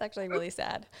 That's actually really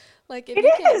sad. Like It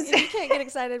if is. you can't get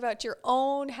excited about your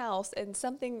own house and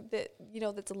something that,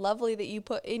 that's lovely that you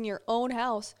put in your own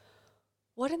house,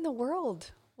 what in the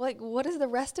world? Like what does the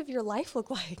rest of your life look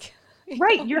like? You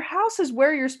Right. know? Your house is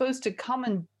where you're supposed to come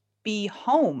and be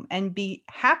home and be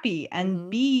happy and Mhm.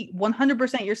 be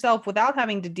 100% yourself without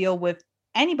having to deal with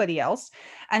anybody else.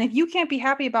 And if you can't be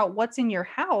happy about what's in your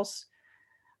house,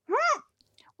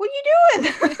 what are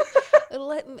you doing?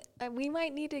 We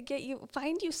might need to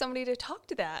find you somebody to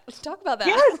talk about that.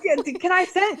 Yes, yeah, can I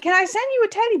send you a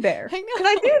teddy bear? I Can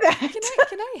I do know. that?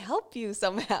 Can I help you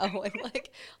somehow and like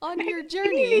on your Maybe you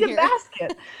journey need a here?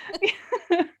 basket.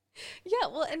 Yeah,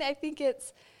 well, and I think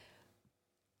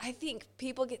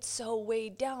people get so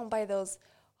weighed down by those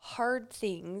hard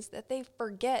things that they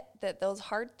forget that those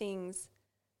hard things,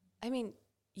 I mean,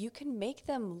 you can make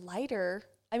them lighter.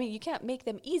 I mean, you can't make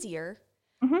them easier,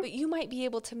 Mhm. but you might be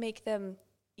able to make them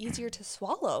easier to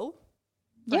swallow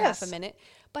for half a Yes, minute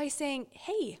by saying,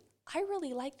 "Hey, I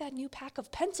really like that new pack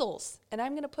of pencils, and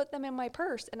I'm going to put them in my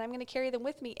purse and I'm going to carry them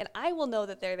with me, and I will know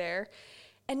that they're there,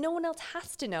 and no one else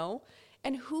has to know.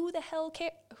 And who the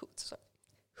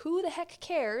heck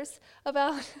cares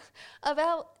about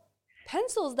about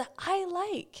pencils that I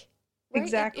like?" Right?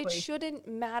 It exactly. shouldn't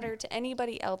matter to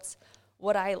anybody else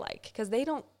what I like because they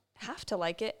don't have to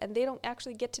like it and they don't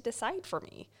actually get to decide for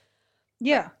me.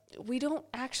 But Yeah. we don't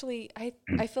actually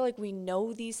I feel like we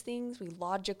know these things, we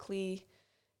logically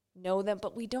know them,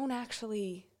 but we don't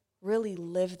actually really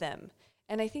live them.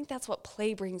 And I think that's what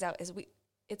play brings out is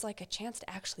it's like a chance to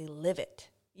actually live it.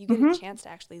 You get a Mhm. chance to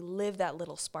actually live that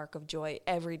little spark of joy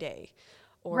every day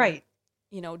or Right.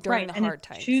 during Right. the And it's hard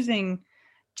times.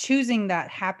 choosing that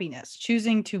happiness,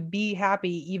 choosing to be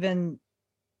happy even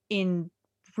in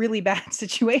really bad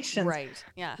situations. Right.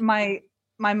 Yeah.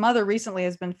 My mother recently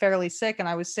has been fairly sick, and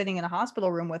I was sitting in a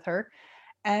hospital room with her,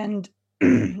 and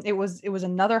it was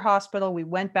another hospital. We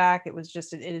went back. It was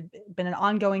just it had been an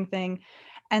ongoing thing,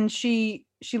 and she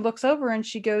looks over and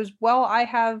she goes, "Well, I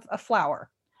have a flower."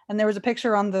 And there was a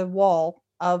picture on the wall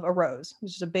of a rose. It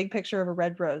was just a big picture of a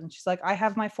red rose, and she's like, "I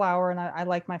have my flower, and I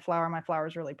like my flower. My flower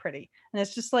is really pretty." And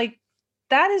it's just like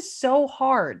that is so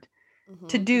hard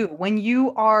to Mhm. do when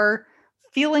you are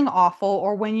feeling awful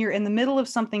or when you're in the middle of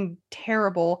something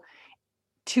terrible,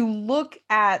 to look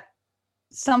at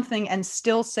something and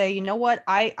still say, "You know what?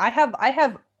 I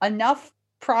have enough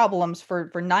problems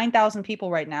for 9,000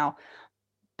 people right now,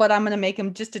 but I'm gonna make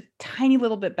them just a tiny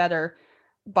little bit better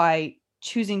by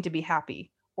choosing to be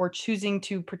happy or choosing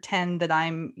to pretend that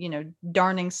I'm,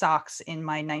 darning socks in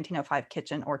my 1905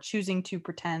 kitchen or choosing to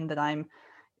pretend that I'm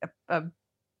a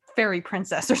fairy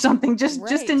princess or something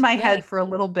just in Right. my Yeah. head for a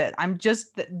little bit. I'm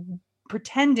just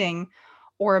pretending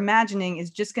or imagining is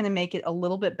just gonna make it a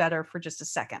little bit better for just a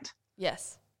second."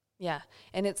 Yes. Yeah.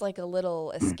 And it's like a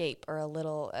little escape or a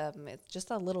little it's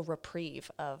just a little reprieve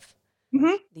of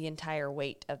Mhm. the entire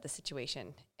weight of the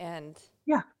situation. And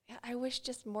Yeah. yeah, I wish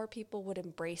just more people would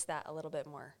embrace that a little bit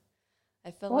more.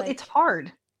 I feel Well, it's like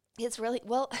hard. it's really,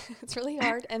 well, it's really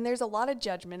hard and there's a lot of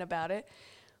judgment about it,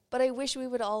 but I wish we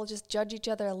would all just judge each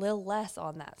other a little less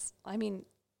on that. I mean,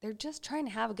 they're just trying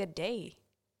to have a good day.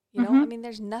 I Mhm. mean,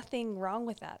 there's nothing wrong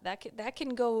with that. That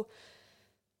can go,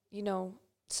 you know,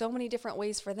 so many different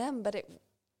ways for them, but it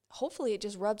hopefully it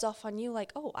just rubs off on you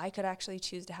like, oh, I could actually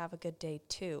choose to have a good day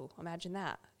too. Imagine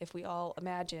that. If we all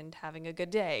imagined having a good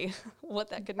day, what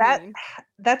that could That mean.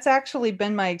 that's actually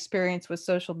been my experience with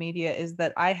social media is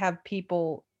that I have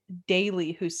people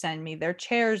daily who send me their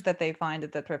chairs that they find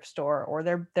at the thrift store or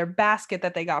their basket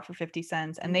that they got for 50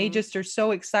 cents, and they Mhm. just are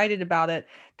so excited about it,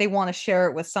 they wanna share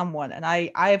it with someone, and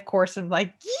I of course am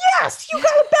like, "Yes, you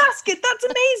got a basket, that's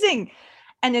amazing!"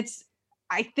 And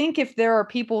I think if there are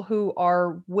people who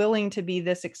are willing to be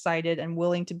this excited and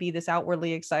willing to be this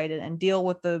outwardly excited and deal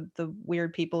with the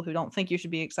weird people who don't think you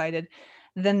should be excited,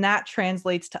 then that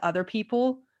translates to other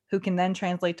people who can then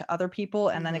translate to other people,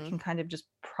 and then it Mhm. can kind of just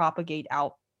propagate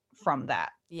out from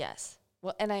that. Yes.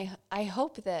 Well, and I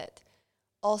hope that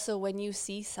also when you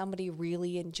see somebody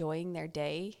really enjoying their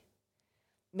day,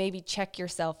 maybe check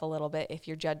yourself a little bit if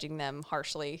you're judging them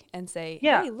harshly and say,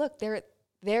 Yeah, "Hey, look,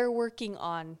 they're working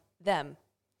on them."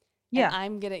 And yeah,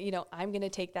 I'm going to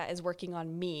take that as working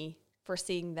on me for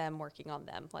seeing them working on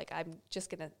them. Like, I'm just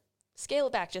going to scale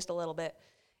it back just a little bit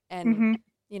and, Mhm.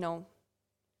 you know,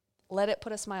 let it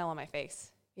put a smile on my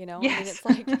face. You know, I mean, Yes. it's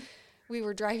like we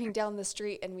were driving down the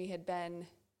street and we had been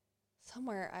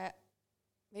somewhere,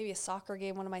 maybe a soccer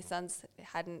game. One of my sons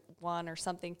hadn't won or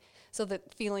something. So the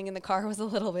feeling in the car was a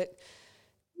little bit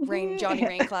Johnny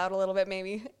Raincloud a little bit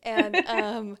maybe.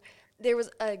 And there was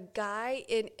a guy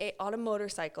on a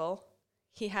motorcycle.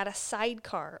 He had a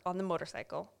sidecar on the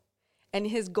motorcycle. And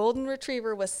his golden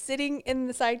retriever was sitting in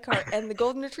the sidecar, and the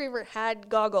golden retriever had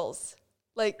goggles,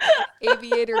 like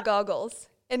aviator goggles.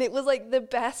 And it was like the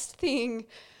best thing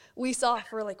we saw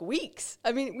for like weeks.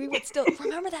 I mean, we would still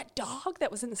remember that dog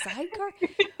that was in the sidecar,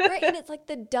 right? And it's like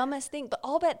the dumbest thing, but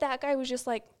I'll bet that guy was just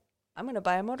like, I'm going to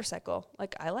buy a motorcycle.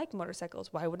 Like, I like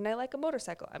motorcycles. Why wouldn't I like a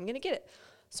motorcycle? I'm going to get it.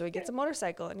 So he gets a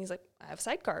motorcycle and he's like, I have a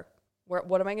sidecar.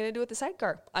 What am I going to do with the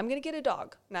sidecar? I'm going to get a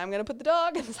dog. Now I'm going to put the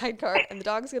dog in the sidecar and the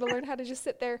dog's going to learn how to just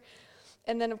sit there.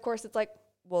 And then, of course, it's like,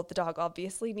 well, the dog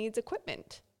obviously needs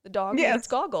equipment. The dog needs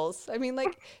goggles. I mean,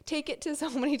 like, take it to so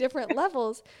many different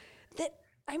levels that,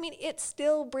 I mean, it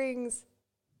still brings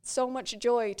so much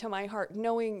joy to my heart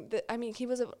knowing that, I mean, he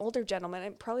was an older gentleman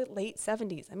and probably late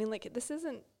 70s. I mean, like, this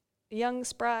isn't young,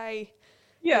 spry,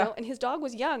 you know, and his dog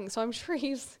was young, so I'm sure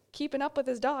he's keeping up with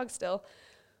his dog still.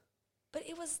 But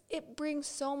it brings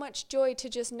so much joy to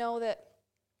just know that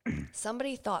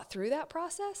somebody thought through that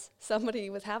process. Somebody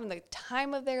was having the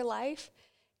time of their life,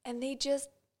 and they just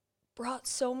brought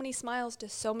so many smiles to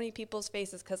so many people's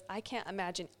faces, because I can't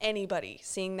imagine anybody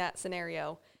seeing that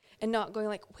scenario and not going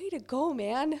like, way to go,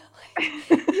 man. Like,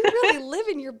 you're really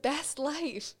living your best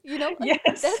life. You know, like,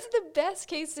 that's the best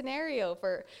case scenario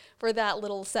for that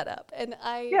little setup. And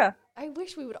I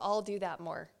wish we would all do that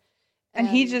more. And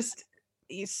he's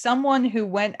someone who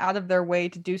went out of their way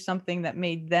to do something that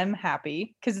made them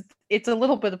happy, because it's a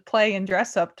little bit of play and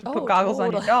dress up to put goggles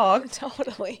on your dog.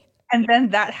 Totally. And then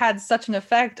that had such an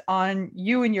effect on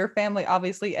you and your family,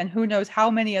 obviously, and who knows how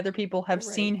many other people have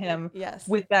seen him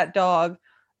with that dog,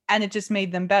 and it just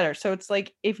made them better. So it's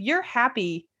like, if you're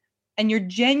happy and you're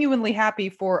genuinely happy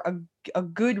for a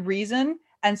good reason,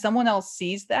 and someone else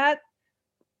sees that,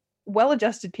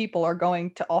 well-adjusted people are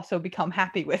going to also become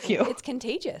happy with you. It's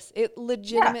contagious. It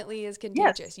legitimately is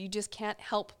contagious. Yes. You just can't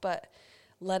help but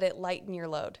let it lighten your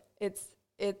load. It's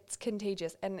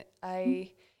contagious. And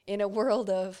in a world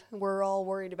of, we're all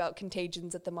worried about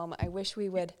contagions at the moment, I wish we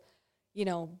would, you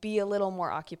know, be a little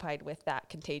more occupied with that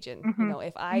contagion. Mm-hmm. You know,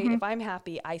 if I'm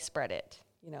happy, I spread it.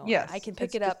 You know, I can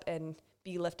pick it up and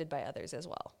be lifted by others as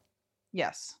well.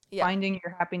 Yes. Yeah. Finding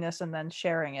your happiness and then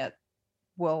sharing it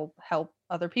will help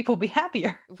other people be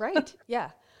happier. Right. Yeah.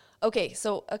 Okay.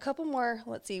 So a couple more.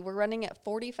 Let's see. We're running at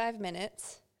 45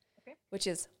 minutes, which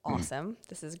is awesome.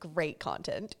 This is great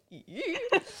content.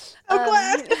 I'm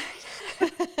glad.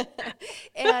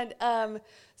 And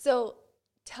so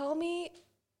tell me,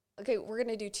 okay, we're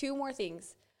going to do two more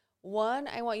things. One,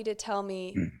 I want you to tell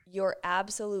me your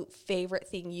absolute favorite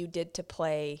thing you did to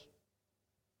play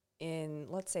in,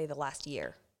 let's say, the last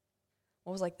year.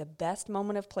 What was like the best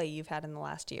moment of play you've had in the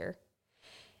last year?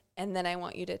 And then I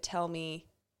want you to tell me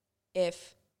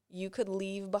if you could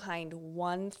leave behind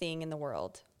one thing in the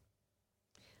world,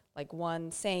 like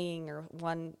one saying or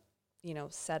one, you know,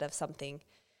 set of something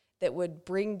that would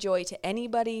bring joy to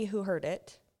anybody who heard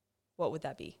it, what would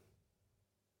that be?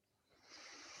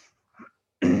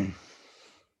 Okay.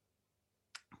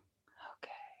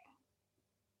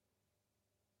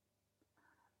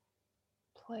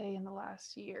 Play in the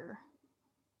last year.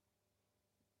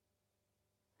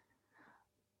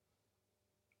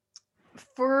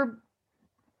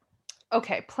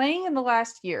 Playing in the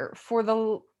last year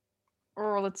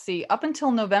let's see, up until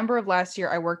November of last year,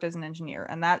 I worked as an engineer,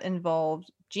 and that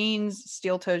involved jeans,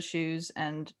 steel-toed shoes,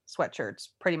 and sweatshirts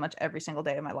pretty much every single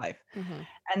day of my life. Mm-hmm.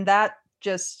 And that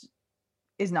just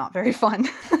is not very fun.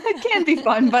 It can be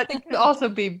fun, but it could also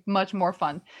be much more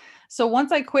fun. So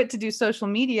once I quit to do social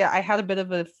media, I had a bit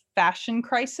of a fashion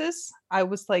crisis. I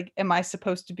was like, am I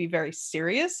supposed to be very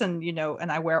serious? And, you know, and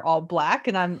I wear all black,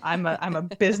 and I'm a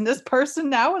business person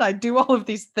now, and I do all of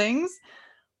these things.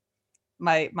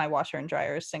 My washer and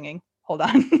dryer is singing. Hold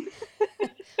on.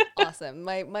 Awesome.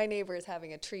 My neighbor is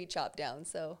having a tree chopped down,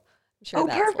 so I'm sure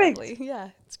that's perfect. Lovely. Yeah,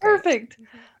 it's great. Perfect.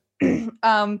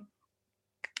 Mm-hmm.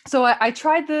 So I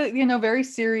tried the, you know, very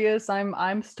serious,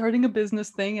 I'm starting a business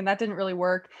thing, and that didn't really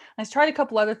work. I tried a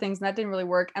couple other things, and that didn't really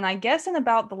work. And I guess in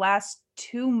about the last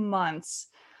 2 months,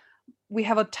 we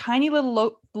have a tiny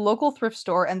little local thrift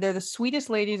store, and they're the sweetest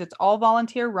ladies. It's all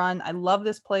volunteer run. I love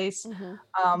this place.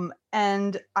 Mm-hmm.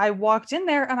 And I walked in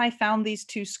there and I found these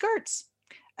 2 skirts,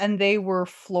 and they were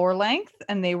floor length,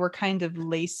 and they were kind of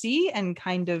lacy and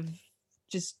kind of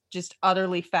just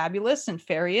utterly fabulous and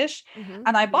fairyish. Mm-hmm.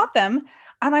 And I bought them,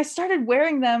 and I started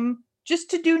wearing them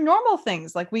just to do normal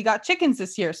things. Like, we got chickens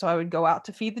this year, so I would go out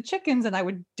to feed the chickens, and I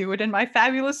would do it in my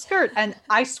fabulous skirt. And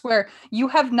I swear, you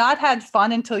have not had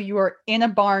fun until you are in a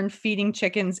barn feeding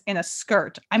chickens in a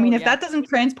skirt. I mean, if yeah, that doesn't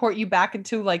transport you back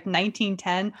into like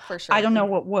 1910, for I sure. don't know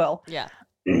what will. Yeah.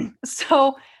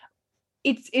 So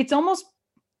it's almost,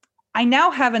 I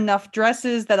now have enough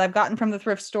dresses that I've gotten from the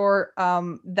thrift store,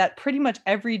 that pretty much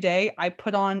every day I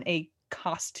put on a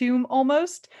costume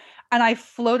almost, and I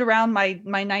float around my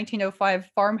 1905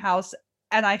 farmhouse,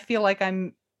 and I feel like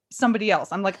I'm somebody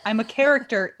else. I'm like, I'm a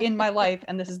character in my life,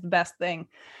 and this is the best thing.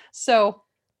 So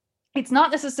it's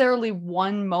not necessarily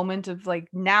one moment of like,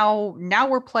 now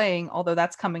we're playing, although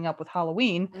that's coming up with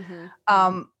Halloween.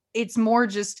 Mm-hmm. It's more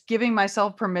just giving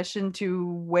myself permission to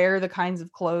wear the kinds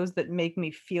of clothes that make me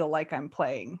feel like I'm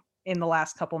playing in the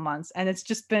last couple months. And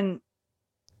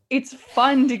it's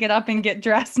fun to get up and get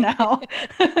dressed now.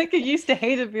 Like, I used to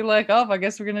hate it, be like, oh, I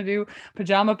guess we're gonna do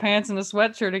pajama pants and a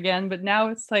sweatshirt again. But now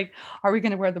it's like, are we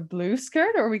gonna wear the blue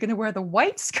skirt, or are we gonna wear the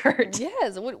white skirt?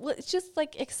 Yes, it's just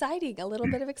like exciting. A little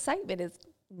bit of excitement is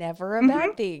never a Mhm.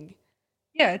 bad thing.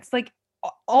 Yeah, it's like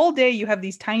all day you have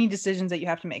these tiny decisions that you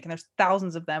have to make, and there's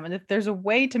thousands of them. And if there's a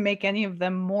way to make any of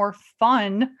them more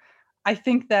fun, I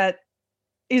think that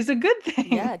is a good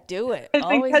thing. Yeah, do it. I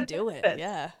think Always that do it. benefits.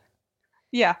 Yeah.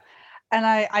 Yeah. And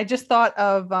I just thought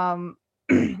of,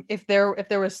 if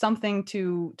there was something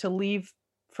to leave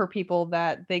for people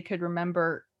that they could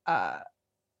remember,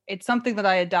 it's something that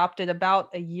I adopted about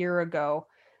a year ago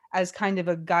as kind of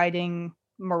a guiding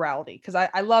morality, because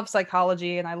I love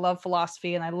psychology, and I love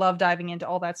philosophy, and I love diving into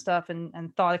all that stuff,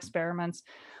 and thought experiments.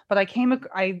 But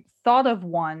I thought of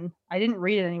one. I didn't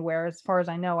read it anywhere as far as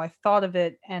I know. I thought of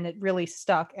it, and it really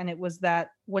stuck. And it was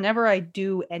that whenever I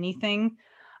do anything,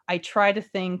 I try to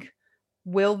think,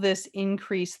 will this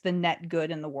increase the net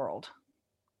good in the world?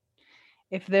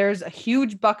 If there's a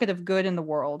huge bucket of good in the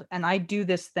world and I do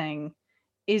this thing,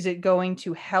 is it going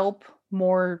to help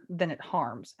more than it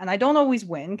harms? And I don't always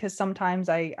win, because sometimes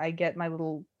I get my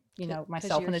little, Because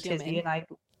myself you're in a tizzy, human. and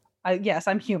I yes,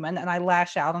 I'm human, and I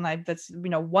lash out, and that's,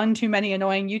 one too many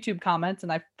annoying YouTube comments,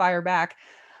 and I fire back.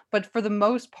 But for the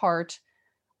most part,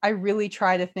 I really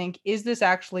try to think, is this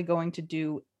actually going to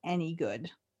do any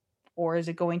good? Or is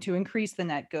it going to increase the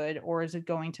net good? Or is it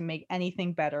going to make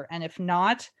anything better? And if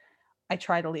not, I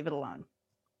try to leave it alone.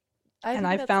 I And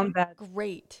think I that's found that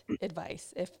great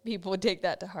advice. If people would take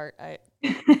that to heart,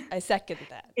 I second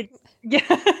that. it's,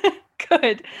 yeah,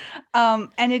 good.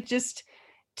 And it just,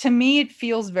 to me, it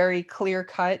feels very clear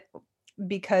cut,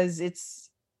 because it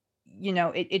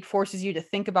forces you to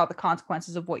think about the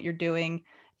consequences of what you're doing,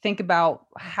 think about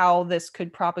how this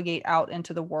could propagate out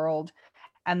into the world.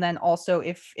 And then also,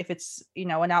 if it's,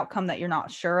 an outcome that you're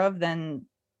not sure of, then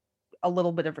a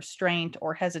little bit of restraint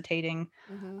or hesitating.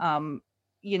 Hmm.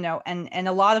 And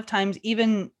a lot of times,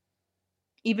 even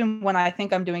when I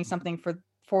think I'm doing something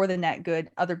for the net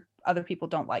good, other people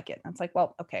don't like it. And it's like,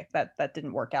 well, okay, that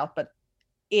didn't work out. But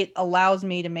it allows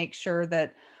me to make sure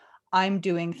that I'm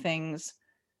doing things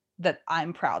that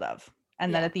I'm proud of.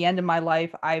 And then Yeah. at the end of my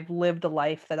life, I've lived a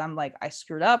life that I'm like, I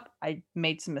screwed up, I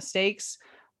made some mistakes,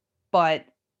 but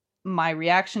my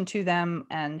reaction to them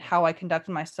and how I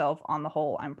conducted myself on the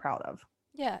whole, I'm proud of.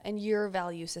 Yeah. And your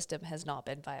value system has not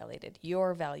been violated.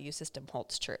 Your value system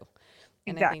holds true.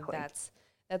 And I think Exactly.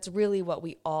 that's really what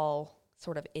we all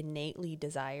sort of innately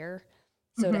desire.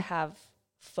 So to Mhm. have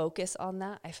focus on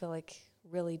that, I feel like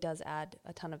really does add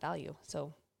a ton of value.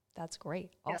 So that's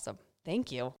great. Yeah. Awesome.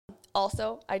 Thank you.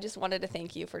 Also, I just wanted to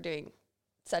thank you for doing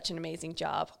such an amazing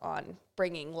job on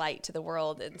bringing light to the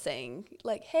world and saying,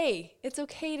 like, hey, it's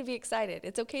okay to be excited.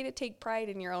 It's okay to take pride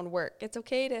in your own work. It's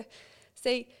okay to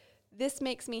say, this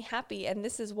makes me happy and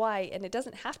this is why. And it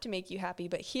doesn't have to make you happy,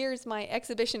 but here's my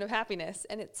exhibition of happiness.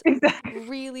 And it's Exactly.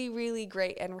 really, really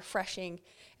great and refreshing.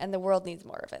 And the world needs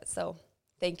more of it. So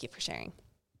thank you for sharing.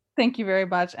 Thank you very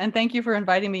much. And thank you for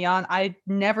inviting me on. I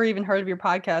never even heard of your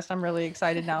podcast. I'm really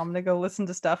excited now. I'm going to go listen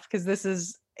to stuff, because this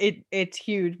is it's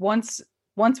huge. Once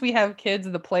we have kids,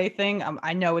 the play thing,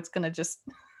 I know it's going to just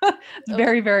it's Oh,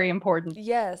 very, very important.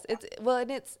 yes.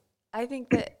 I think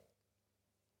that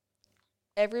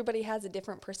everybody has a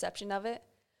different perception of it.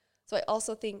 So I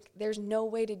also think there's no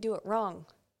way to do it wrong.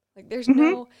 Like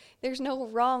Mhm. there's no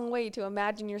wrong way to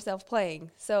imagine yourself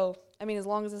playing. So, I mean, as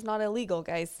long as it's not illegal,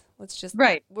 guys,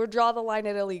 Right. we'll draw the line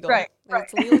at illegal. Right. And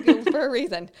it's illegal Right. for a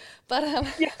reason. But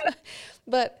Yeah.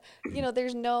 but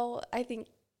there's no, I think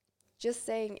just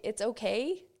saying it's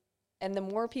okay And the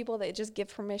more people that just give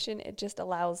permission, it just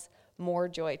allows more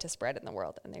joy to spread in the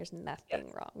world. And there's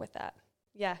nothing wrong with that.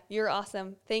 Yeah, you're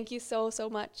awesome. Thank you so, so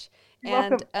much. You're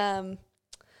welcome.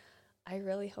 I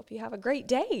really hope you have a great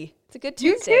day. It's a good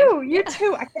Tuesday. You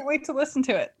too. I can't wait to listen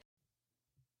to it.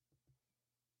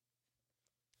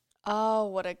 Oh,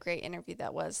 what a great interview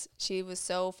that was. She was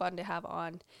so fun to have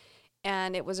on.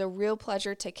 And it was a real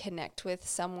pleasure to connect with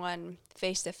someone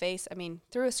face to face. I mean,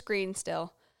 through a screen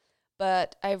still,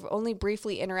 but I've only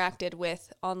briefly interacted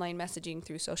with online messaging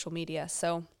through social media.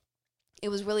 So it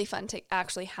was really fun to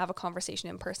actually have a conversation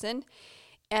in person.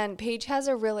 And Paige has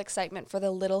a real excitement for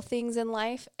the little things in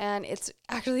life, and it's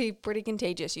actually pretty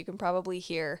contagious. You can probably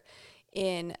hear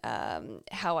in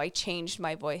how I changed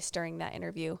my voice during that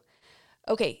interview.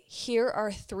 Okay, here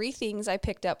are 3 things I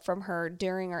picked up from her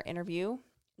during our interview.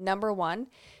 Number 1,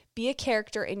 be a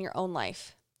character in your own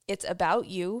life. It's about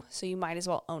you, so you might as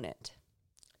well own it.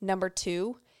 Number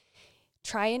 2,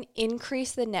 try and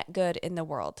increase the net good in the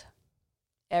world.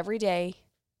 Every day,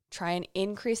 try and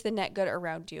increase the net good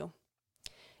around you.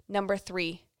 Number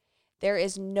 3, there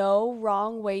is no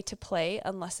wrong way to play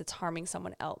unless it's harming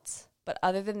someone else. But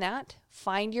other than that,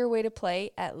 find your way to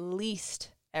play at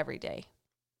least every day.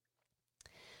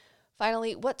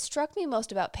 Finally, what struck me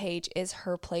most about Paige is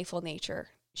her playful nature.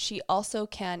 She also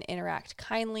can interact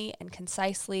kindly and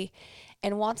concisely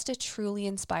and wants to truly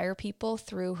inspire people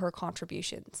through her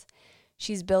contributions.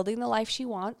 She's building the life she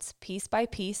wants, piece by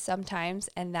piece sometimes,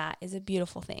 and that is a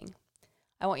beautiful thing.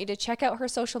 I want you to check out her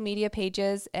social media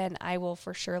pages, and I will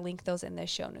for sure link those in the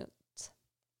show notes.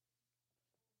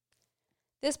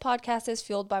 This podcast is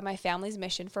fueled by my family's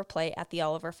mission for play at the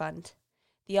Oliver Fund.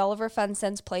 The Oliver Fund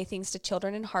sends playthings to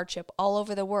children in hardship all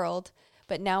over the world,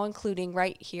 but now including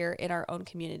right here in our own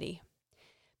community.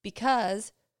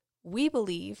 Because we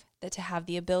believe that to have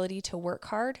the ability to work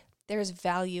hard, there's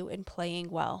value in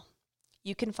playing well.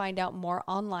 You can find out more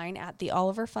online at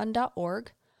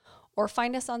theoliverfund.org or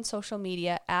find us on social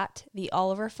media at The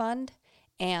Oliver Fund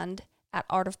and at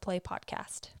Art of Play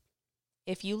Podcast.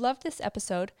 If you loved this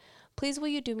episode, please will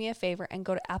you do me a favor and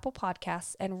go to Apple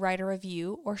Podcasts and write a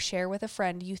review or share with a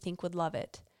friend you think would love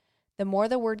it. The more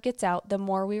the word gets out, the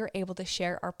more we are able to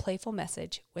share our playful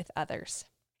message with others.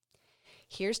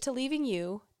 Here's to leaving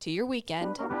you to your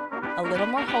weekend a little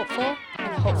more hopeful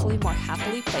and hopefully more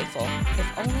happily playful,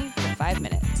 if only for 5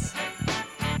 minutes.